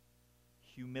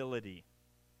 humility.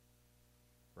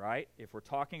 Right? If we're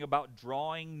talking about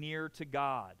drawing near to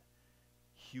God,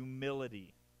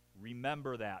 humility.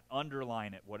 Remember that.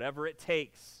 Underline it. Whatever it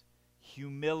takes.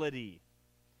 Humility.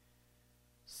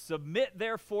 Submit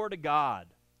therefore to God.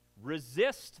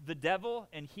 Resist the devil,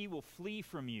 and he will flee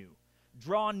from you.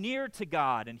 Draw near to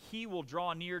God, and He will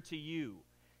draw near to you.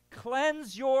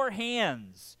 Cleanse your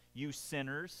hands, you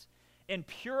sinners, and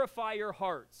purify your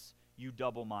hearts, you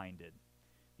double-minded.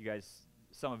 You guys,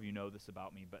 some of you know this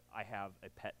about me, but I have a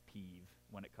pet peeve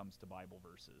when it comes to Bible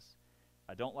verses.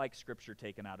 I don't like Scripture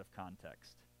taken out of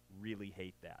context. Really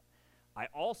hate that. I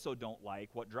also don't like,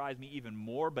 what drives me even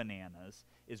more bananas,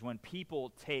 is when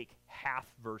people take half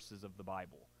verses of the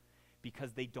Bible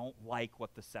because they don't like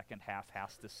what the second half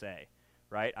has to say.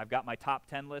 Right? I've got my top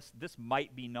 10 list. This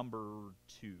might be number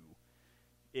 2.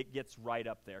 It gets right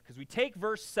up there. Because we take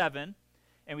verse 7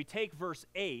 and we take verse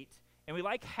 8, and we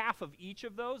like half of each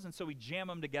of those, and so we jam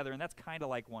them together, and that's kind of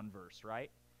like one verse, right?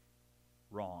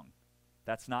 Wrong.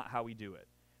 That's not how we do it.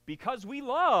 Because we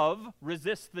love,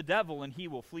 resist the devil, and he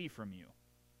will flee from you.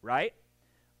 Right?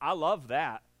 I love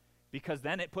that, because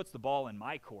then it puts the ball in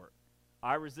my court.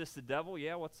 I resist the devil.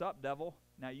 Yeah, what's up, devil?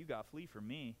 Now you got to flee from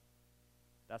me.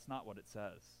 That's not what it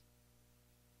says.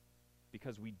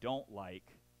 Because we don't like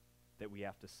that we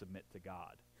have to submit to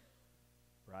God.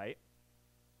 Right?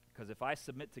 Because if I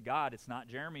submit to God, it's not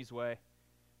Jeremy's way,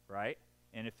 right?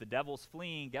 And if the devil's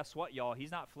fleeing, guess what, y'all?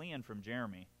 He's not fleeing from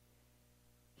Jeremy.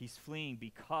 He's fleeing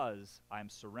because I'm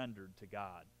surrendered to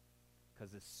God.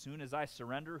 Because as soon as I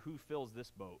surrender, who fills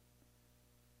this boat?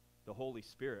 The Holy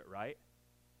Spirit, right?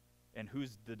 And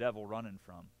who's the devil running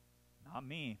from? Not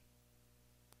me,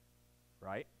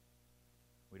 right?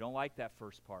 We don't like that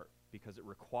first part because it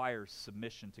requires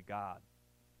submission to God.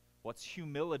 What's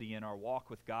humility in our walk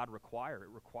with God require? It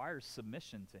requires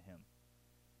submission to Him.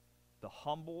 The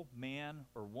humble man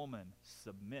or woman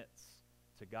submits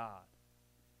to God.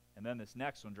 And then this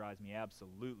next one drives me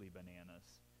absolutely bananas.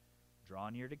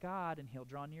 Draw near to God and He'll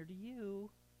draw near to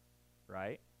you.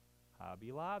 Right?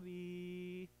 Hobby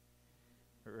Lobby.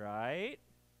 Right?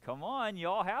 Come on, you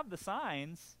all have the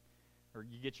signs. Or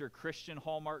you get your Christian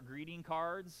Hallmark greeting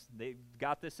cards. They've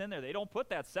got this in there. They don't put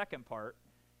that second part.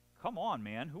 Come on,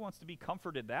 man. Who wants to be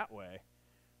comforted that way?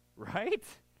 Right?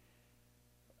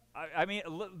 I mean,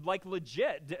 like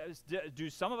legit. Do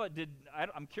some of it,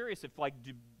 I'm curious if, like,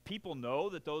 do people know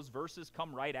that those verses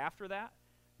come right after that?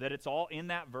 That it's all in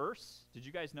that verse? Did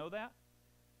you guys know that?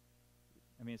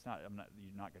 I mean,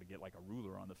 you're not going to get like a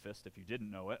ruler on the fist if you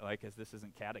didn't know it, like, as this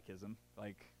isn't catechism.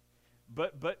 Like,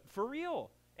 but for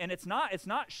real. And it's not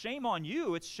shame on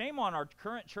you, it's shame on our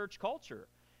current church culture.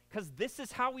 Because this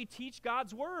is how we teach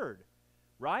God's word,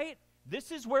 right?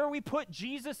 This is where we put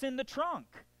Jesus in the trunk.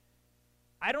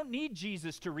 I don't need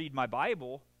Jesus to read my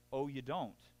Bible. Oh, you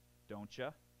don't you?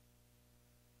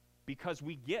 Because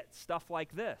we get stuff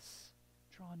like this.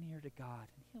 Draw near to God,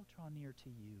 and He'll draw near to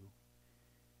you.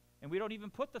 And we don't even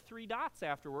put the 3 dots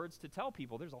afterwards to tell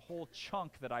people there's a whole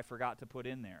chunk that I forgot to put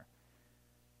in there.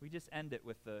 We just end it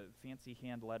with the fancy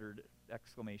hand-lettered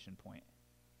exclamation point.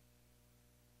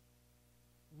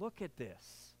 Look at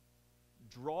this.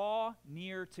 Draw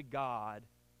near to God,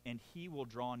 and He will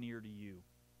draw near to you.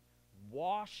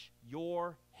 Wash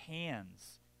your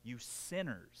hands, you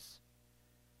sinners,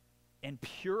 and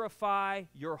purify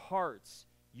your hearts,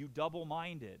 you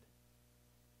double-minded.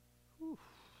 Whew.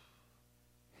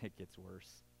 It gets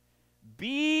worse.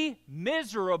 Be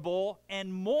miserable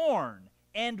and mourn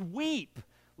and weep.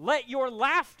 Let your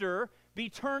laughter be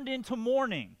turned into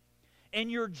mourning, and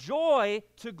your joy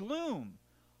to gloom.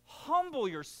 Humble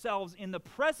yourselves in the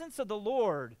presence of the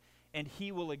Lord, and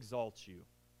He will exalt you.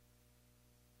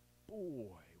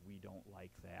 Boy, we don't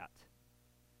like that.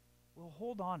 Well,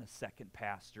 hold on a second,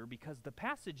 Pastor, because the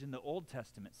passage in the Old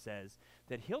Testament says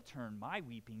that He'll turn my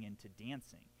weeping into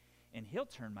dancing, and He'll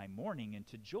turn my mourning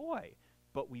into joy.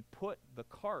 But we put the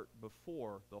cart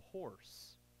before the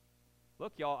horse.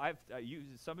 Look, y'all,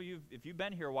 some of you, if you've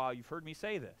been here a while, you've heard me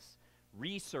say this.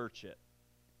 Research it,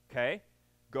 okay?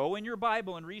 Go in your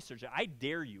Bible and research it. I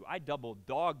dare you. I double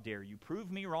dog dare you.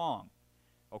 Prove me wrong,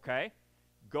 okay?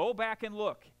 Go back and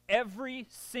look. Every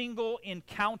single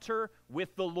encounter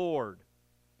with the Lord,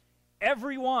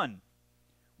 every one,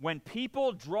 when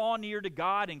people draw near to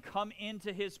God and come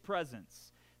into His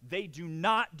presence, they do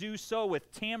not do so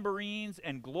with tambourines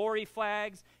and glory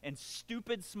flags and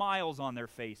stupid smiles on their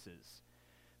faces.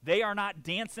 They are not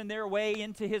dancing their way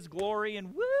into His glory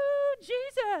and, woo,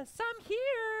 Jesus, I'm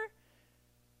here.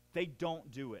 They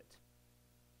don't do it.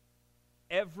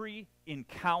 Every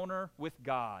encounter with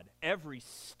God, every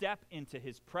step into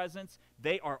His presence,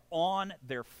 they are on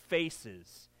their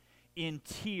faces in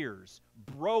tears,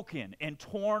 broken and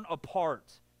torn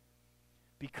apart,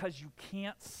 because you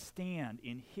can't stand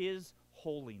in His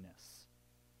holiness.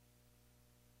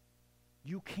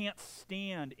 You can't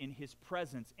stand in His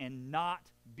presence and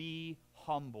not be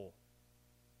humble.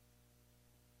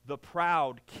 The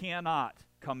proud cannot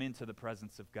come into the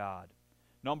presence of God.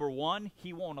 Number one,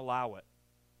 He won't allow it.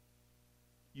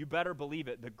 You better believe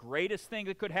it. The greatest thing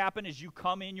that could happen is you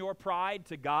come in your pride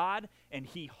to God, and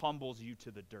He humbles you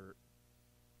to the dirt.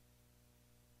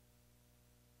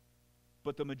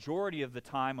 But the majority of the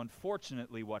time,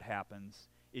 unfortunately, what happens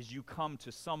is you come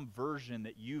to some version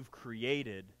that you've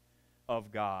created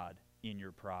of God in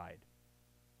your pride.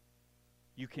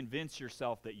 You convince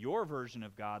yourself that your version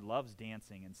of God loves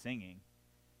dancing and singing.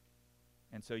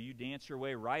 And so you dance your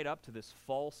way right up to this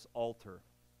false altar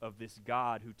of this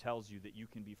God who tells you that you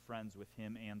can be friends with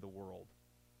Him and the world.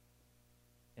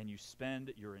 And you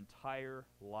spend your entire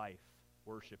life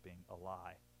worshiping a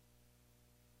lie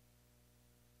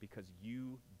because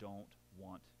you don't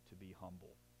want to be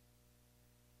humble.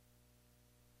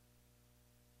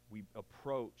 We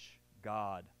approach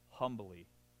God humbly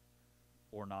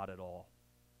or not at all.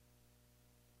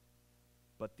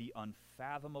 But the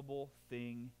unfathomable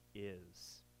thing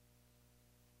is,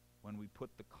 when we put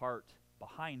the cart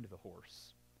behind the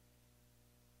horse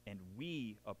and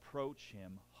we approach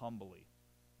Him humbly,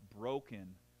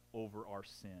 broken over our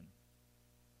sin,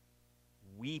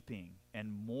 weeping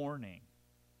and mourning,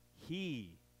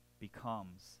 he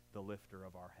becomes the lifter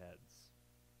of our heads.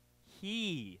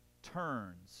 He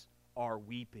turns our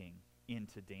weeping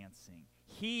into dancing.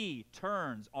 He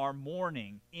turns our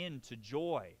mourning into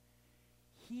joy.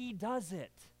 He does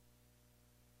it.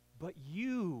 But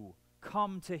you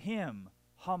come to him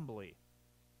humbly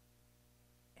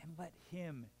and let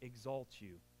him exalt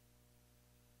you.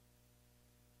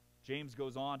 James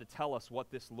goes on to tell us what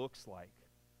this looks like.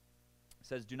 It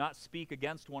says, "Do not speak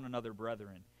against one another,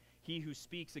 brethren. He who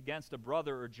speaks against a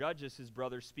brother or judges his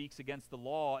brother speaks against the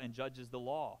law and judges the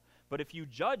law. But if you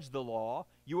judge the law,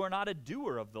 you are not a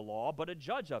doer of the law, but a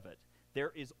judge of it.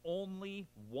 There is only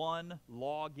one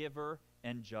lawgiver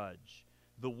and judge,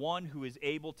 the one who is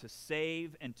able to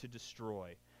save and to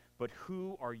destroy. But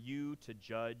who are you to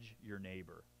judge your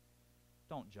neighbor?"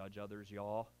 Don't judge others,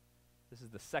 y'all. This is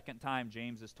the second time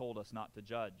James has told us not to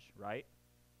judge, right?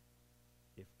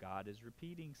 If God is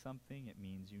repeating something, it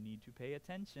means you need to pay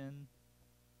attention,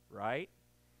 right?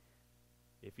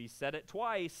 If he said it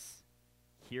twice,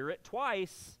 hear it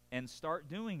twice and start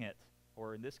doing it.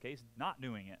 Or in this case, not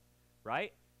doing it,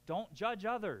 right? Don't judge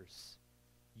others.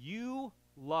 You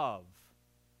love.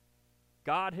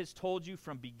 God has told you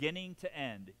from beginning to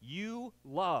end, you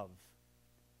love.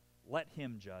 Let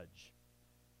him judge.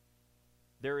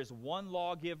 There is one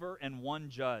lawgiver and one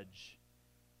judge.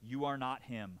 You are not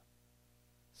him.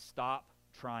 Stop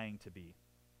trying to be.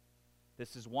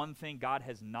 This is one thing God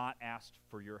has not asked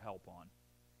for your help on.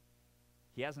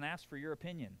 He hasn't asked for your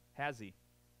opinion, has he?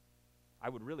 I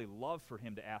would really love for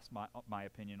him to ask my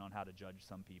opinion on how to judge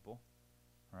some people,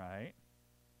 right?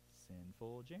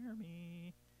 Sinful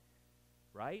Jeremy,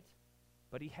 right?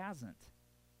 But he hasn't.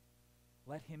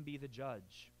 Let him be the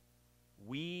judge.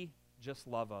 We just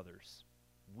love others.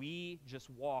 We just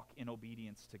walk in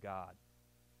obedience to God.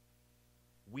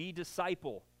 We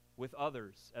disciple with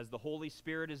others as the Holy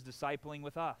Spirit is discipling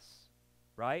with us,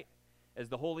 right? As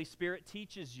the Holy Spirit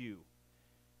teaches you,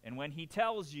 and when he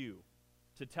tells you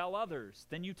to tell others,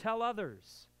 then you tell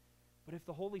others. But if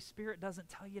the Holy Spirit doesn't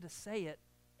tell you to say it,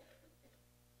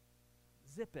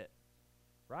 zip it,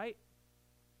 right?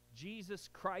 Jesus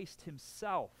Christ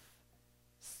himself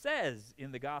says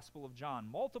in the Gospel of John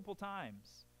multiple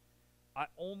times, "I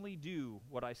only do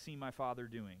what I see my Father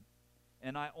doing,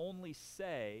 and I only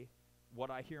say what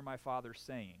I hear my Father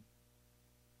saying."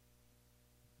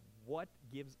 What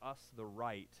gives us the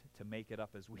right to make it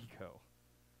up as we go?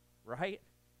 Right?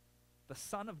 The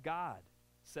Son of God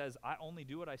says, "I only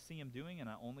do what I see him doing, and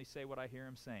I only say what I hear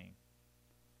him saying."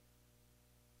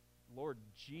 Lord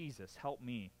Jesus, help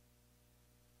me.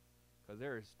 Because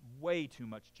there is way too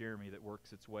much Jeremy that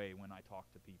works its way when I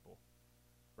talk to people.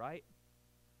 Right?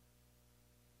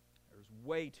 There's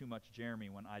way too much Jeremy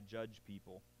when I judge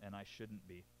people, and I shouldn't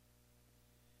be.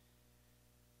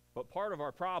 But part of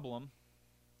our problem,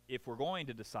 if we're going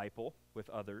to disciple with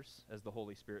others, as the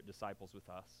Holy Spirit disciples with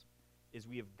us, is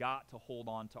we have got to hold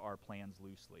on to our plans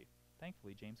loosely.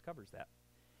 Thankfully, James covers that.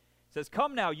 It says,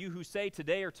 "Come now, you who say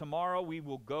today or tomorrow we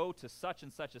will go to such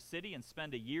and such a city and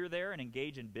spend a year there and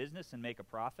engage in business and make a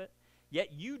profit.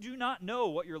 Yet you do not know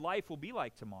what your life will be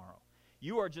like tomorrow.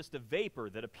 You are just a vapor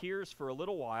that appears for a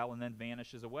little while and then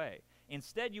vanishes away.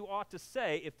 Instead, you ought to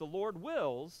say, if the Lord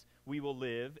wills, we will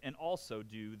live and also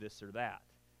do this or that."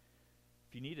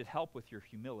 If you needed help with your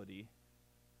humility,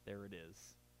 there it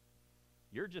is.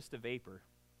 You're just a vapor.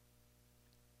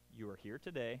 You are here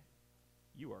today.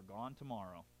 You are gone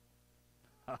tomorrow.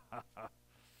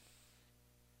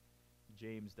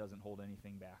 James doesn't hold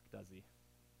anything back, does he?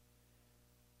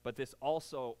 But this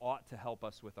also ought to help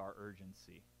us with our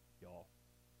urgency, y'all.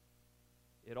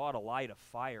 It ought to light a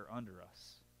fire under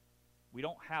us. We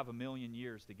don't have 1,000,000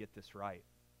 years to get this right.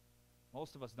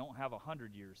 Most of us don't have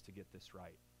 100 years to get this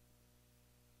right.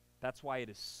 That's why it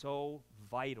is so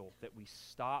vital that we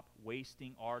stop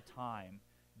wasting our time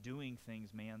doing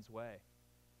things man's way,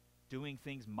 doing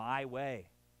things my way,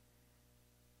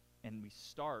 and we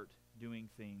start doing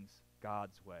things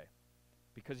God's way.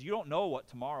 Because you don't know what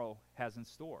tomorrow has in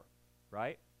store,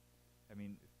 right? I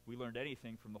mean, if we learned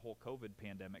anything from the whole COVID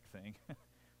pandemic thing,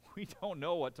 we don't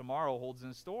know what tomorrow holds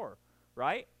in store,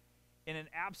 right? In an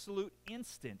absolute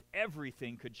instant,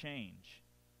 everything could change.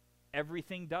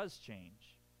 Everything does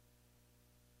change.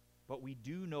 But we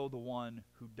do know the one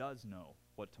who does know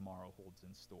what tomorrow holds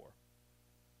in store.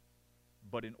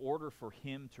 But in order for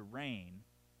him to reign,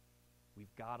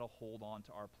 we've got to hold on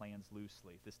to our plans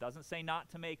loosely. This doesn't say not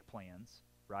to make plans,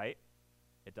 right?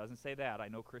 It doesn't say that. I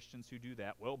know Christians who do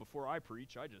that. Well, before I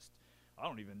preach, I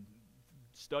don't even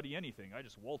study anything. I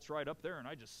just waltz right up there and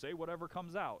I just say whatever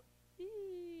comes out.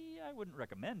 yeah, I wouldn't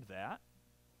recommend that.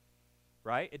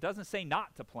 Right? It doesn't say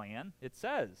not to plan. It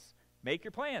says, make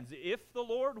your plans. If the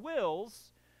Lord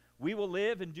wills, we will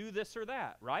live and do this or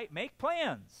that, right? Make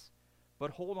plans,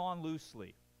 but hold on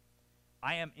loosely.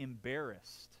 I am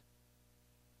embarrassed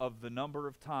of the number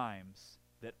of times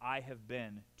that I have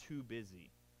been too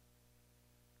busy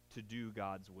to do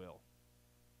God's will.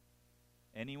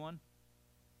 Anyone?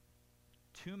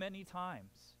 Too many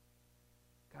times.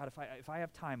 God, if I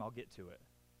have time, I'll get to it.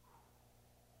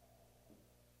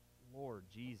 Lord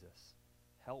Jesus,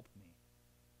 help me.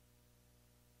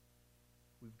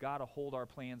 We've got to hold our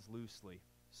plans loosely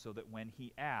so that when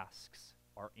he asks,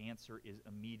 our answer is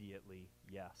immediately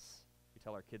yes. We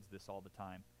tell our kids this all the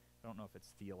time. I don't know if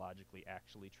it's theologically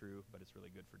actually true, but it's really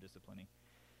good for disciplining.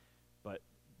 But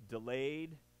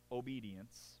delayed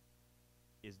obedience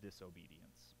is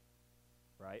disobedience,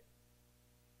 right?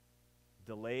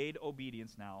 Delayed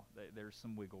obedience. Now, there's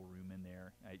some wiggle room in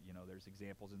there. There's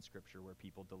examples in Scripture where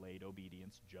people delayed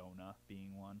obedience, Jonah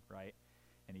being one, right?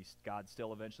 And God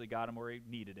still eventually got him where he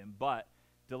needed him. But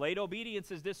delayed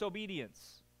obedience is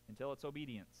disobedience until it's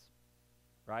obedience,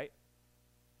 right?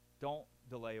 Don't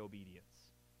delay obedience.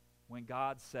 When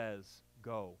God says,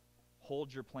 go,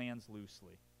 hold your plans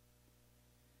loosely.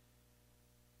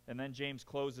 And then James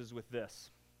closes with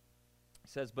this. He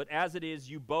says, but as it is,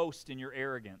 you boast in your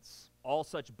arrogance. All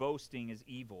such boasting is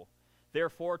evil.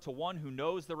 Therefore, to one who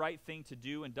knows the right thing to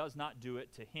do and does not do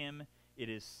it, to him it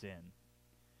is sin.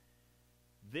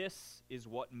 This is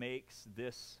what makes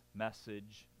this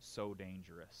message so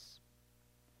dangerous.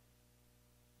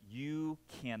 You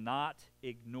cannot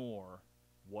ignore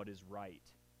what is right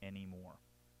anymore.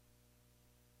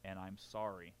 And I'm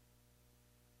sorry.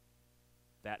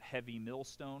 That heavy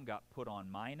millstone got put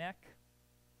on my neck,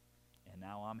 and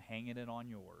now I'm hanging it on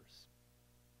yours.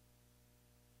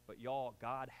 But y'all,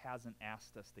 God hasn't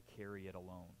asked us to carry it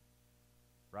alone,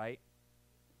 right?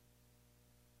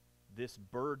 This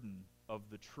burden of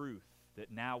the truth,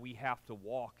 that now we have to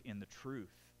walk in the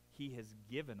truth, he has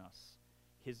given us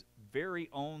his very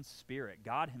own Spirit,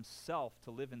 God himself,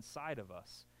 to live inside of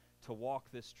us, to walk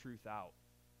this truth out.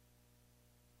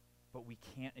 But we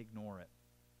can't ignore it.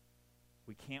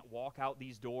 We can't walk out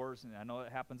these doors, and I know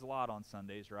it happens a lot on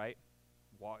Sundays, right?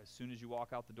 As soon as you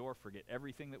walk out the door, forget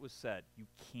everything that was said. You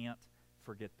can't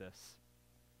forget this.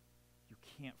 You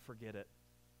can't forget it.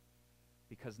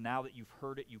 Because now that you've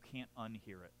heard it, you can't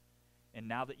unhear it. And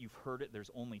now that you've heard it,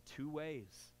 there's only two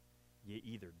ways. You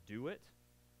either do it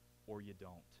or you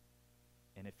don't.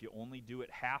 And if you only do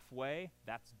it halfway,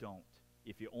 that's don't.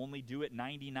 If you only do it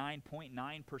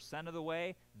 99.9% of the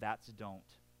way, that's don't.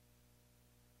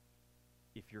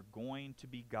 If you're going to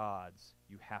be God's,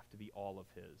 you have to be all of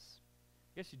his.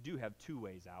 I guess you do have two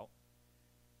ways out.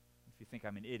 If you think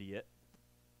I'm an idiot,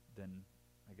 then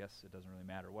I guess it doesn't really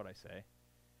matter what I say.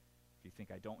 If you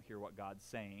think I don't hear what God's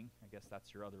saying, I guess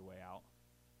that's your other way out.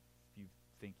 If you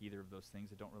think either of those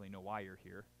things, I don't really know why you're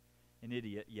here. An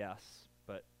idiot, yes,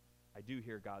 but I do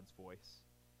hear God's voice.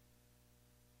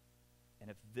 And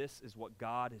if this is what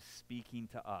God is speaking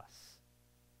to us,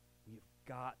 we've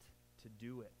got to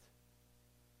do it.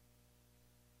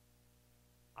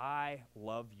 I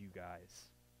love you guys,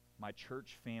 my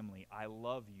church family. I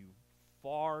love you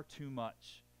far too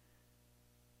much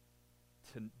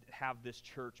to have this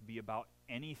church be about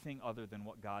anything other than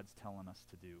what God's telling us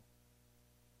to do.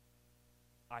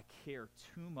 I care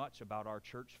too much about our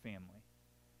church family.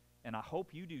 And I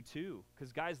hope you do too.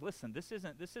 Because guys, listen, this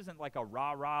isn't like a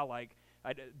rah-rah, like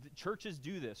churches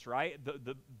do this, right?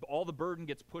 All the burden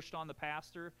gets pushed on the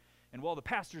pastor, and well, the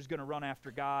pastor's going to run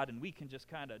after God, and we can just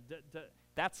kind of,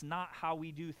 that's not how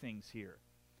we do things here.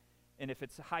 And if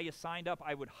it's how you signed up,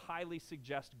 I would highly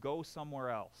suggest go somewhere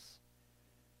else.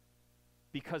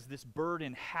 Because this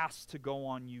burden has to go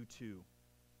on you too.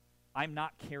 I'm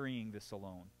not carrying this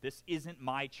alone. This isn't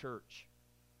my church,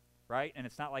 right? And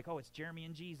it's not like, oh, it's Jeremy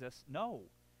and Jesus. No,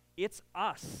 it's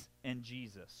us and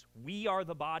Jesus. We are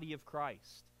the body of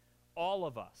Christ, all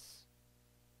of us,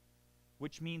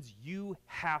 which means you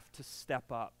have to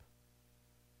step up.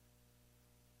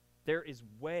 There is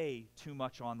way too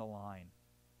much on the line.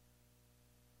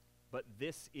 But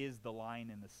this is the line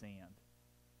in the sand.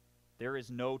 There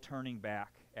is no turning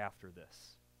back after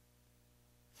this.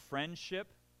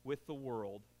 Friendship with the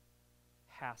world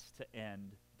has to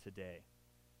end today.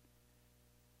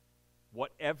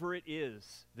 Whatever it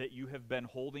is that you have been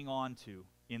holding on to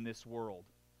in this world,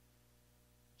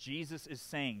 Jesus is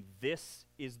saying, this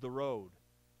is the road.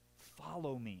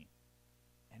 Follow me.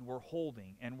 And we're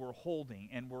holding, and we're holding,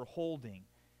 and we're holding.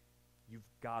 You've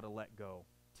got to let go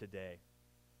today.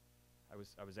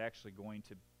 I was actually going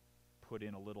to put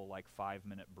in a little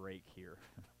 5-minute break here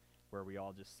where we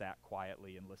all just sat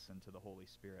quietly and listened to the Holy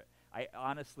Spirit. I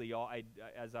honestly, y'all,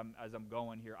 as I'm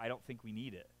going here, I don't think we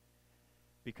need it.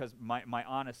 Because my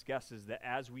honest guess is that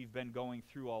as we've been going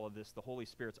through all of this, the Holy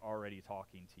Spirit's already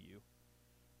talking to you.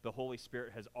 The Holy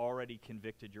Spirit has already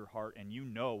convicted your heart, and you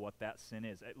know what that sin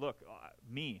is. Look,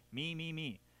 me.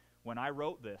 When I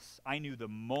wrote this, I knew the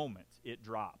moment it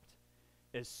dropped.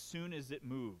 As soon as it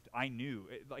moved, I knew.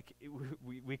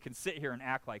 We can sit here and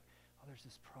act like, oh, there's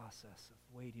this process of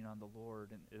waiting on the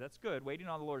Lord, and that's good. Waiting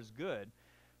on the Lord is good.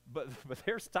 But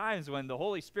there's times when the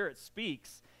Holy Spirit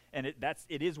speaks, and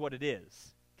it is what it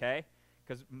is, okay?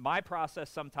 Because my process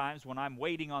sometimes when I'm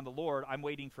waiting on the Lord, I'm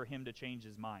waiting for him to change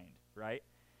his mind, right?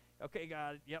 Okay,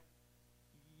 God, yep.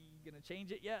 You going to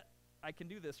change it yet? I can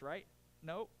do this, right?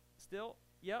 No? Still?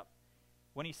 Yep.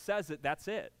 When he says it, that's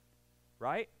it,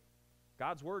 right?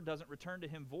 God's word doesn't return to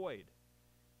him void.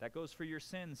 That goes for your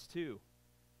sins too.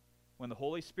 When the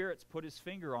Holy Spirit's put his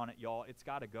finger on it, y'all, it's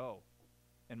got to go.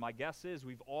 And my guess is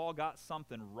we've all got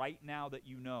something right now that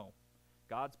you know.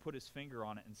 God's put his finger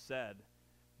on it and said,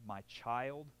 my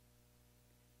child,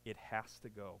 it has to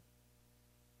go.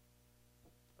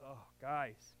 Oh,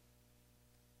 guys.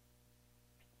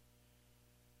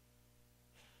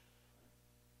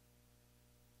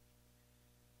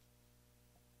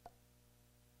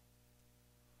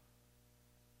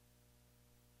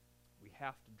 We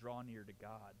have to draw near to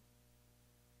God.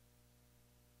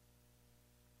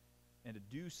 And to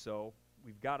do so,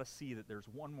 we've got to see that there's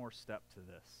one more step to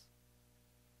this.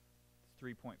 It's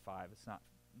 3.5. It's not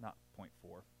 0.4.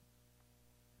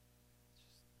 It's just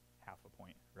half a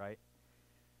point, right?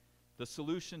 The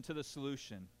solution to the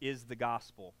solution is the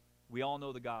gospel. We all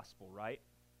know the gospel, right?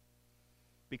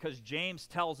 Because James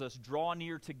tells us, draw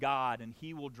near to God and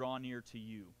he will draw near to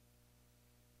you.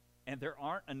 And there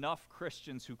aren't enough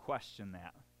Christians who question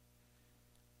that.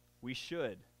 We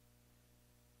should.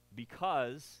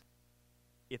 Because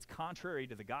it's contrary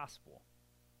to the gospel,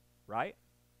 right?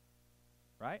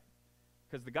 Right?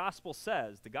 Because the gospel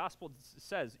says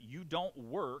you don't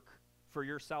work for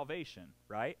your salvation,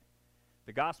 right?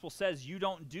 The gospel says you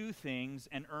don't do things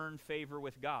and earn favor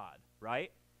with God,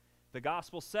 right? The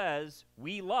gospel says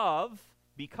we love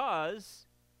because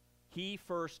he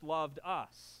first loved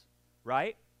us,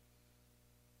 right?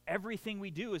 Everything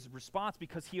we do is a response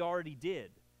because he already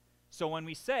did. So when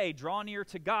we say draw near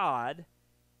to God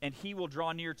and he will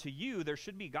draw near to you, there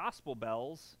should be gospel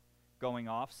bells going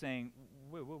off saying,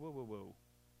 whoa, whoa, whoa, whoa, whoa.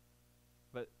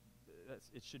 But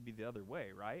it should be the other way,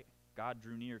 right? God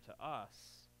drew near to us.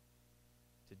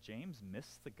 Did James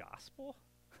miss the gospel?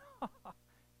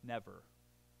 Never,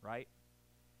 right?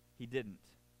 He didn't.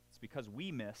 It's because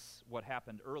we miss what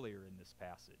happened earlier in this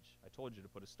passage. I told you to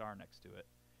put a star next to it.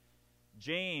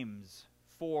 James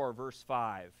 4, verse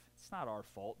 5. It's not our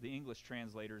fault. The English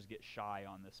translators get shy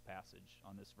on this passage,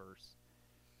 on this verse.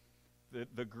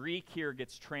 The Greek here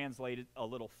gets translated a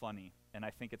little funny, and I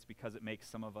think it's because it makes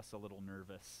some of us a little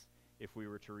nervous if we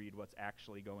were to read what's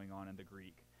actually going on in the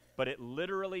Greek. But it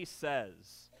literally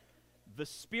says, the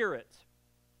Spirit,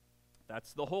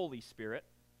 that's the Holy Spirit,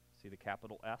 see the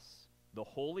capital S, the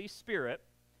Holy Spirit,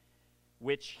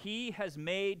 which he has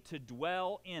made to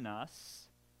dwell in us,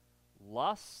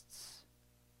 lusts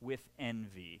with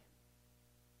envy.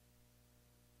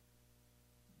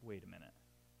 Wait a minute.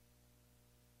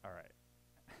 All right.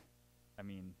 I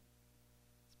mean,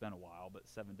 it's been a while, but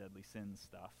 7 deadly sins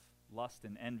stuff. Lust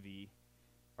and envy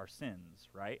are sins,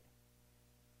 right?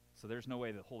 So there's no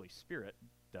way the Holy Spirit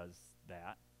does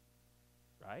that,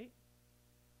 right?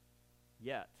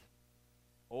 Yet,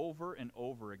 over and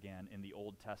over again in the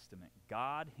Old Testament,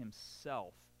 God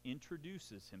himself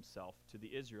introduces himself to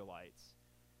the Israelites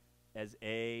as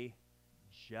a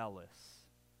jealous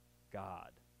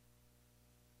God.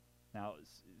 Now,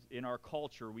 in our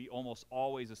culture, we almost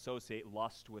always associate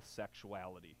lust with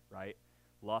sexuality, right?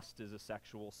 Lust is a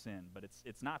sexual sin, but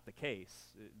it's not the case.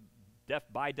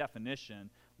 By definition,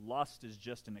 lust is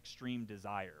just an extreme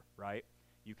desire, right?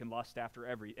 You can lust after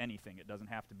anything. It doesn't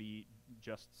have to be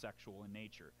just sexual in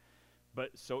nature. But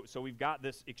so we've got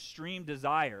this extreme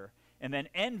desire, and then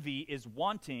envy is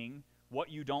wanting what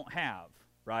you don't have,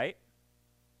 right?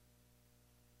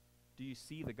 Do you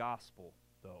see the gospel,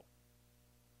 though?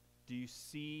 Do you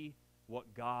see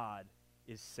what God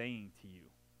is saying to you?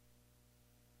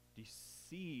 Do you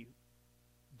see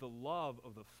the love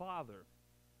of the Father?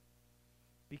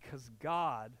 Because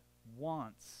God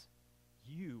wants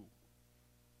you.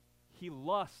 He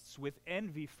lusts with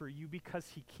envy for you because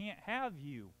he can't have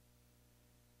you.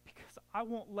 Because I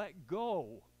won't let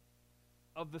go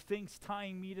of the things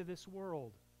tying me to this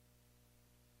world.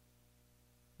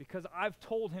 because I've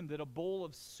told him that a bowl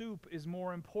of soup is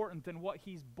more important than what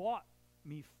he's bought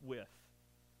me with.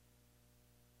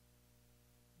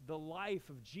 The life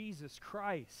of Jesus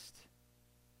Christ.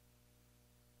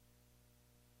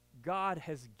 God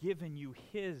has given you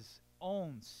his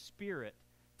own Spirit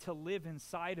to live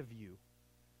inside of you.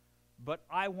 But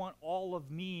I want all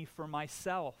of me for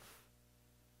myself.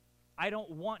 I don't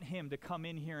want him to come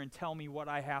in here and tell me what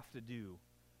I have to do.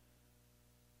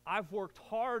 I've worked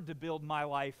hard to build my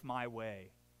life my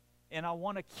way, and I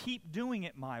want to keep doing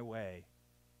it my way.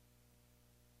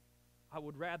 I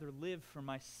would rather live for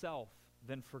myself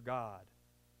than for God.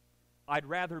 I'd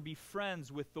rather be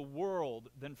friends with the world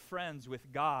than friends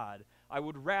with God. I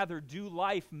would rather do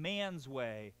life man's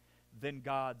way than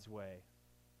God's way.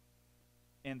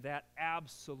 And that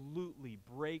absolutely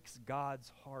breaks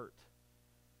God's heart.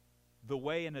 The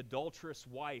way an adulterous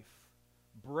wife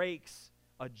breaks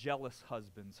a jealous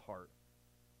husband's heart.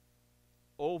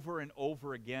 Over and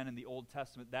over again in the Old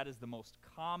Testament, that is the most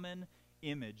common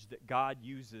image that God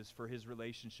uses for his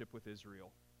relationship with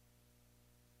Israel.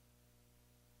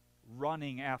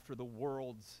 Running after the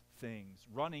world's things,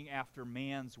 running after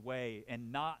man's way,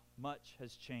 and not much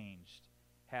has changed,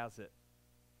 has it?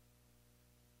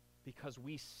 Because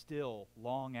we still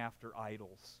long after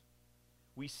idols.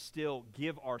 We still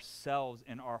give ourselves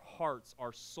and our hearts,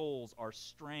 our souls, our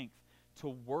strength to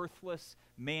worthless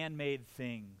man-made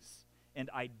things and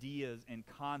ideas and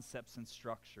concepts and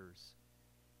structures.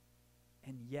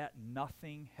 And yet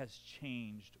nothing has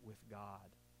changed with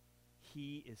God.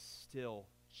 He is still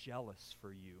jealous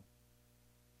for you.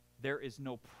 There is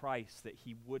no price that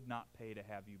he would not pay to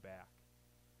have you back.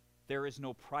 There is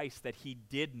no price that he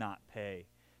did not pay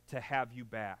to have you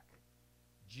back.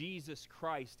 Jesus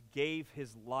Christ gave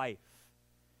his life,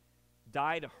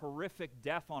 died a horrific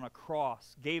death on a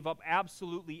cross, gave up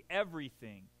absolutely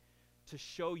everything to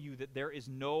show you that there is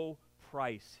no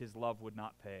price his love would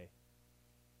not pay.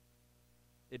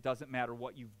 It doesn't matter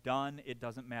what you've done. It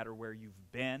doesn't matter where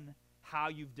you've been, how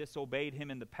you've disobeyed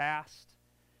him in the past,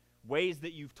 ways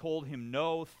that you've told him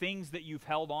no, things that you've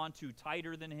held on to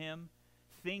tighter than him,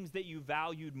 things that you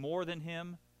valued more than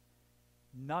him.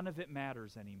 None of it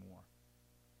matters anymore.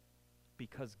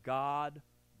 Because God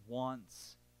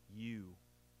wants you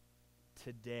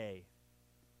today.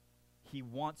 He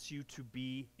wants you to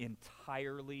be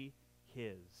entirely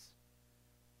his.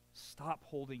 Stop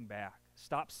holding back.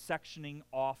 Stop sectioning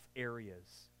off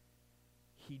areas.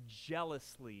 He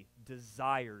jealously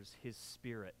desires his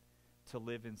Spirit to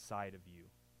live inside of you.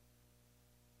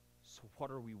 So what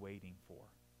are we waiting for?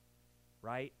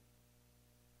 Right?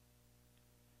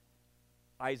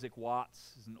 Isaac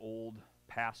Watts is an old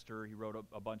pastor. He wrote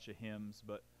a bunch of hymns,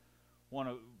 but one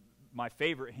of my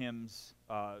favorite hymns,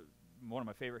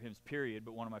 period,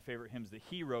 but one of my favorite hymns that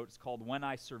he wrote is called When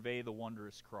I Survey the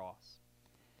Wondrous Cross.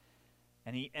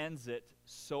 And he ends it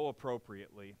so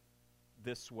appropriately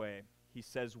this way. He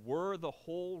says, "Were the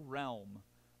whole realm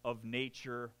of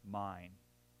nature mine,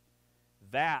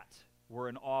 that were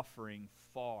an offering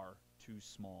far too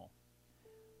small.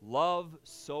 Love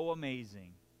so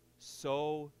amazing,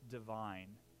 so divine,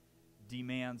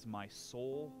 demands my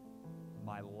soul,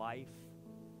 my life,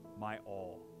 my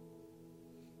all.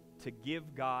 To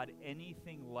give God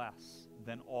anything less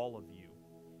than all of you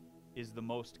is the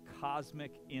most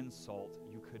cosmic insult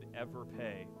you could ever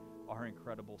pay our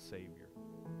incredible Savior.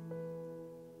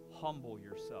 Humble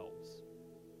yourselves.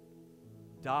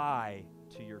 Die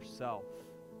to yourself.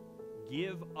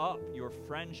 Give up your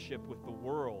friendship with the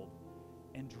world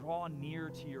and draw near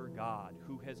to your God,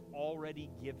 who has already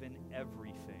given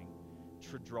everything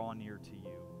to draw near to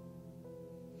you."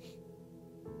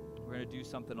 We're going to do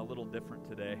something a little different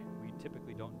today. We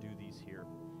typically don't do these here.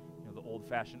 You know, the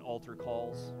old-fashioned altar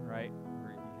calls, right?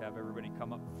 Where you have everybody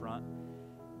come up front.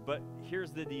 But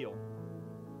here's the deal.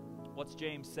 What's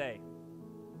James say?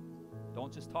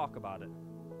 Don't just talk about it,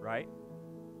 right?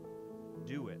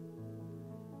 Do it.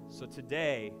 So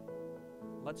today,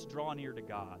 let's draw near to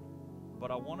God.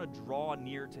 But I want to draw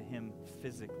near to him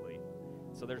physically.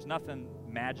 So there's nothing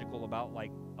magical about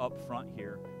like up front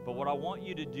here. But what I want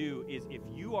you to do is, if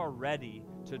you are ready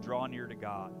to draw near to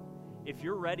God, if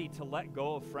you're ready to let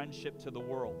go of friendship to the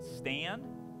world, stand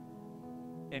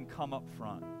and come up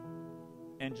front.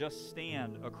 And just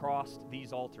stand across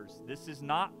these altars. This is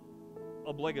not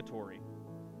obligatory.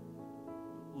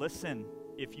 Listen,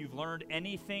 if you've learned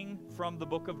anything from the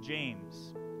book of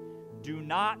James, do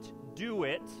not do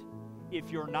it if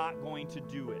you're not going to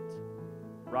do it,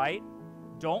 right?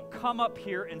 Don't come up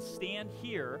here and stand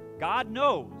here. God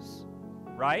knows,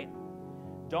 right?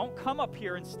 Don't come up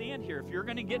here and stand here. If you're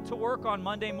going to get to work on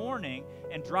Monday morning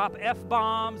and drop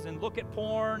F-bombs and look at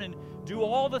porn and do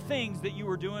all the things that you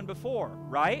were doing before,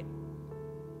 right?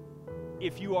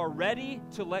 If you are ready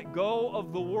to let go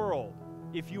of the world,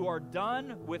 if you are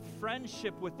done with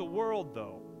friendship with the world,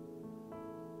 though,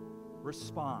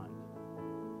 respond.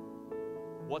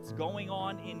 What's going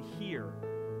on in here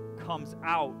comes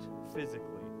out physically.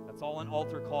 That's all an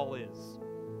altar call is.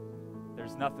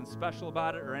 There's nothing special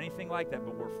about it or anything like that,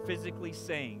 but we're physically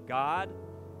saying, God,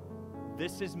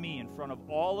 this is me in front of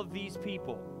all of these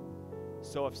people.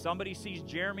 So if somebody sees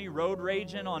Jeremy road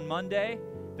raging on Monday,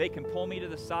 they can pull me to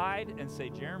the side and say,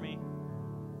 Jeremy,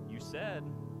 you said,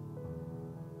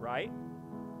 right?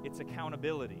 It's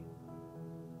accountability.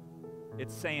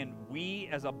 It's saying we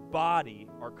as a body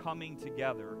are coming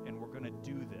together and we're going to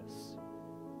do this.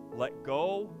 Let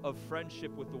go of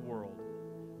friendship with the world.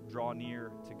 Draw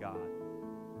near to God.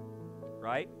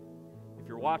 Right? If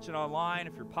you're watching online,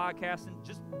 if you're podcasting,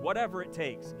 just whatever it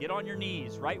takes. Get on your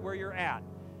knees right where you're at.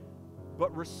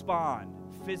 But respond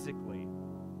physically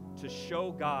to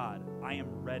show God, I am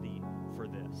ready for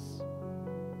this.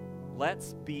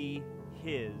 Let's be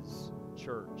His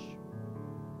church.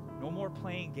 No more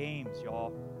playing games,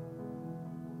 y'all.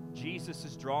 Jesus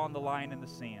is drawing the line in the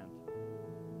sand.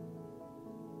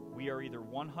 We are either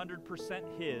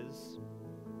 100% His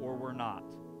or we're not.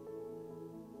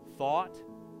 Thought,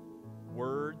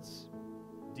 words,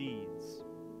 deeds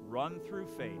run through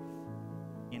faith,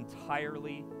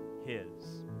 entirely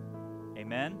His.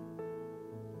 Amen?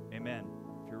 Amen.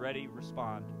 If you're ready,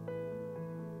 respond.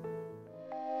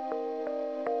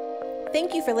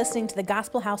 Thank you for listening to the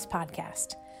Gospel House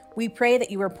podcast. We pray that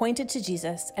you are pointed to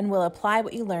Jesus and will apply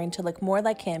what you learned to look more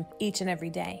like Him each and every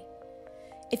day.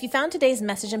 If you found today's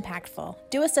message impactful,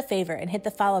 do us a favor and hit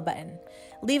the follow button.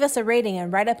 Leave us a rating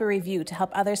and write up a review to help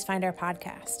others find our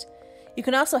podcast. You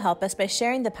can also help us by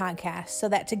sharing the podcast so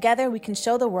that together we can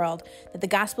show the world that the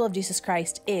gospel of Jesus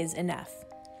Christ is enough.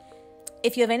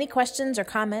 If you have any questions or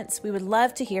comments, we would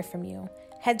love to hear from you.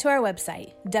 Head to our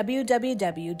website,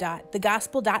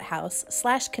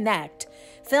 www.thegospel.house/connect,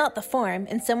 fill out the form,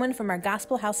 and someone from our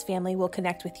Gospel House family will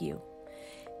connect with you.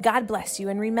 God bless you,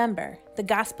 and remember, the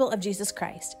gospel of Jesus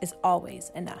Christ is always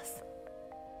enough.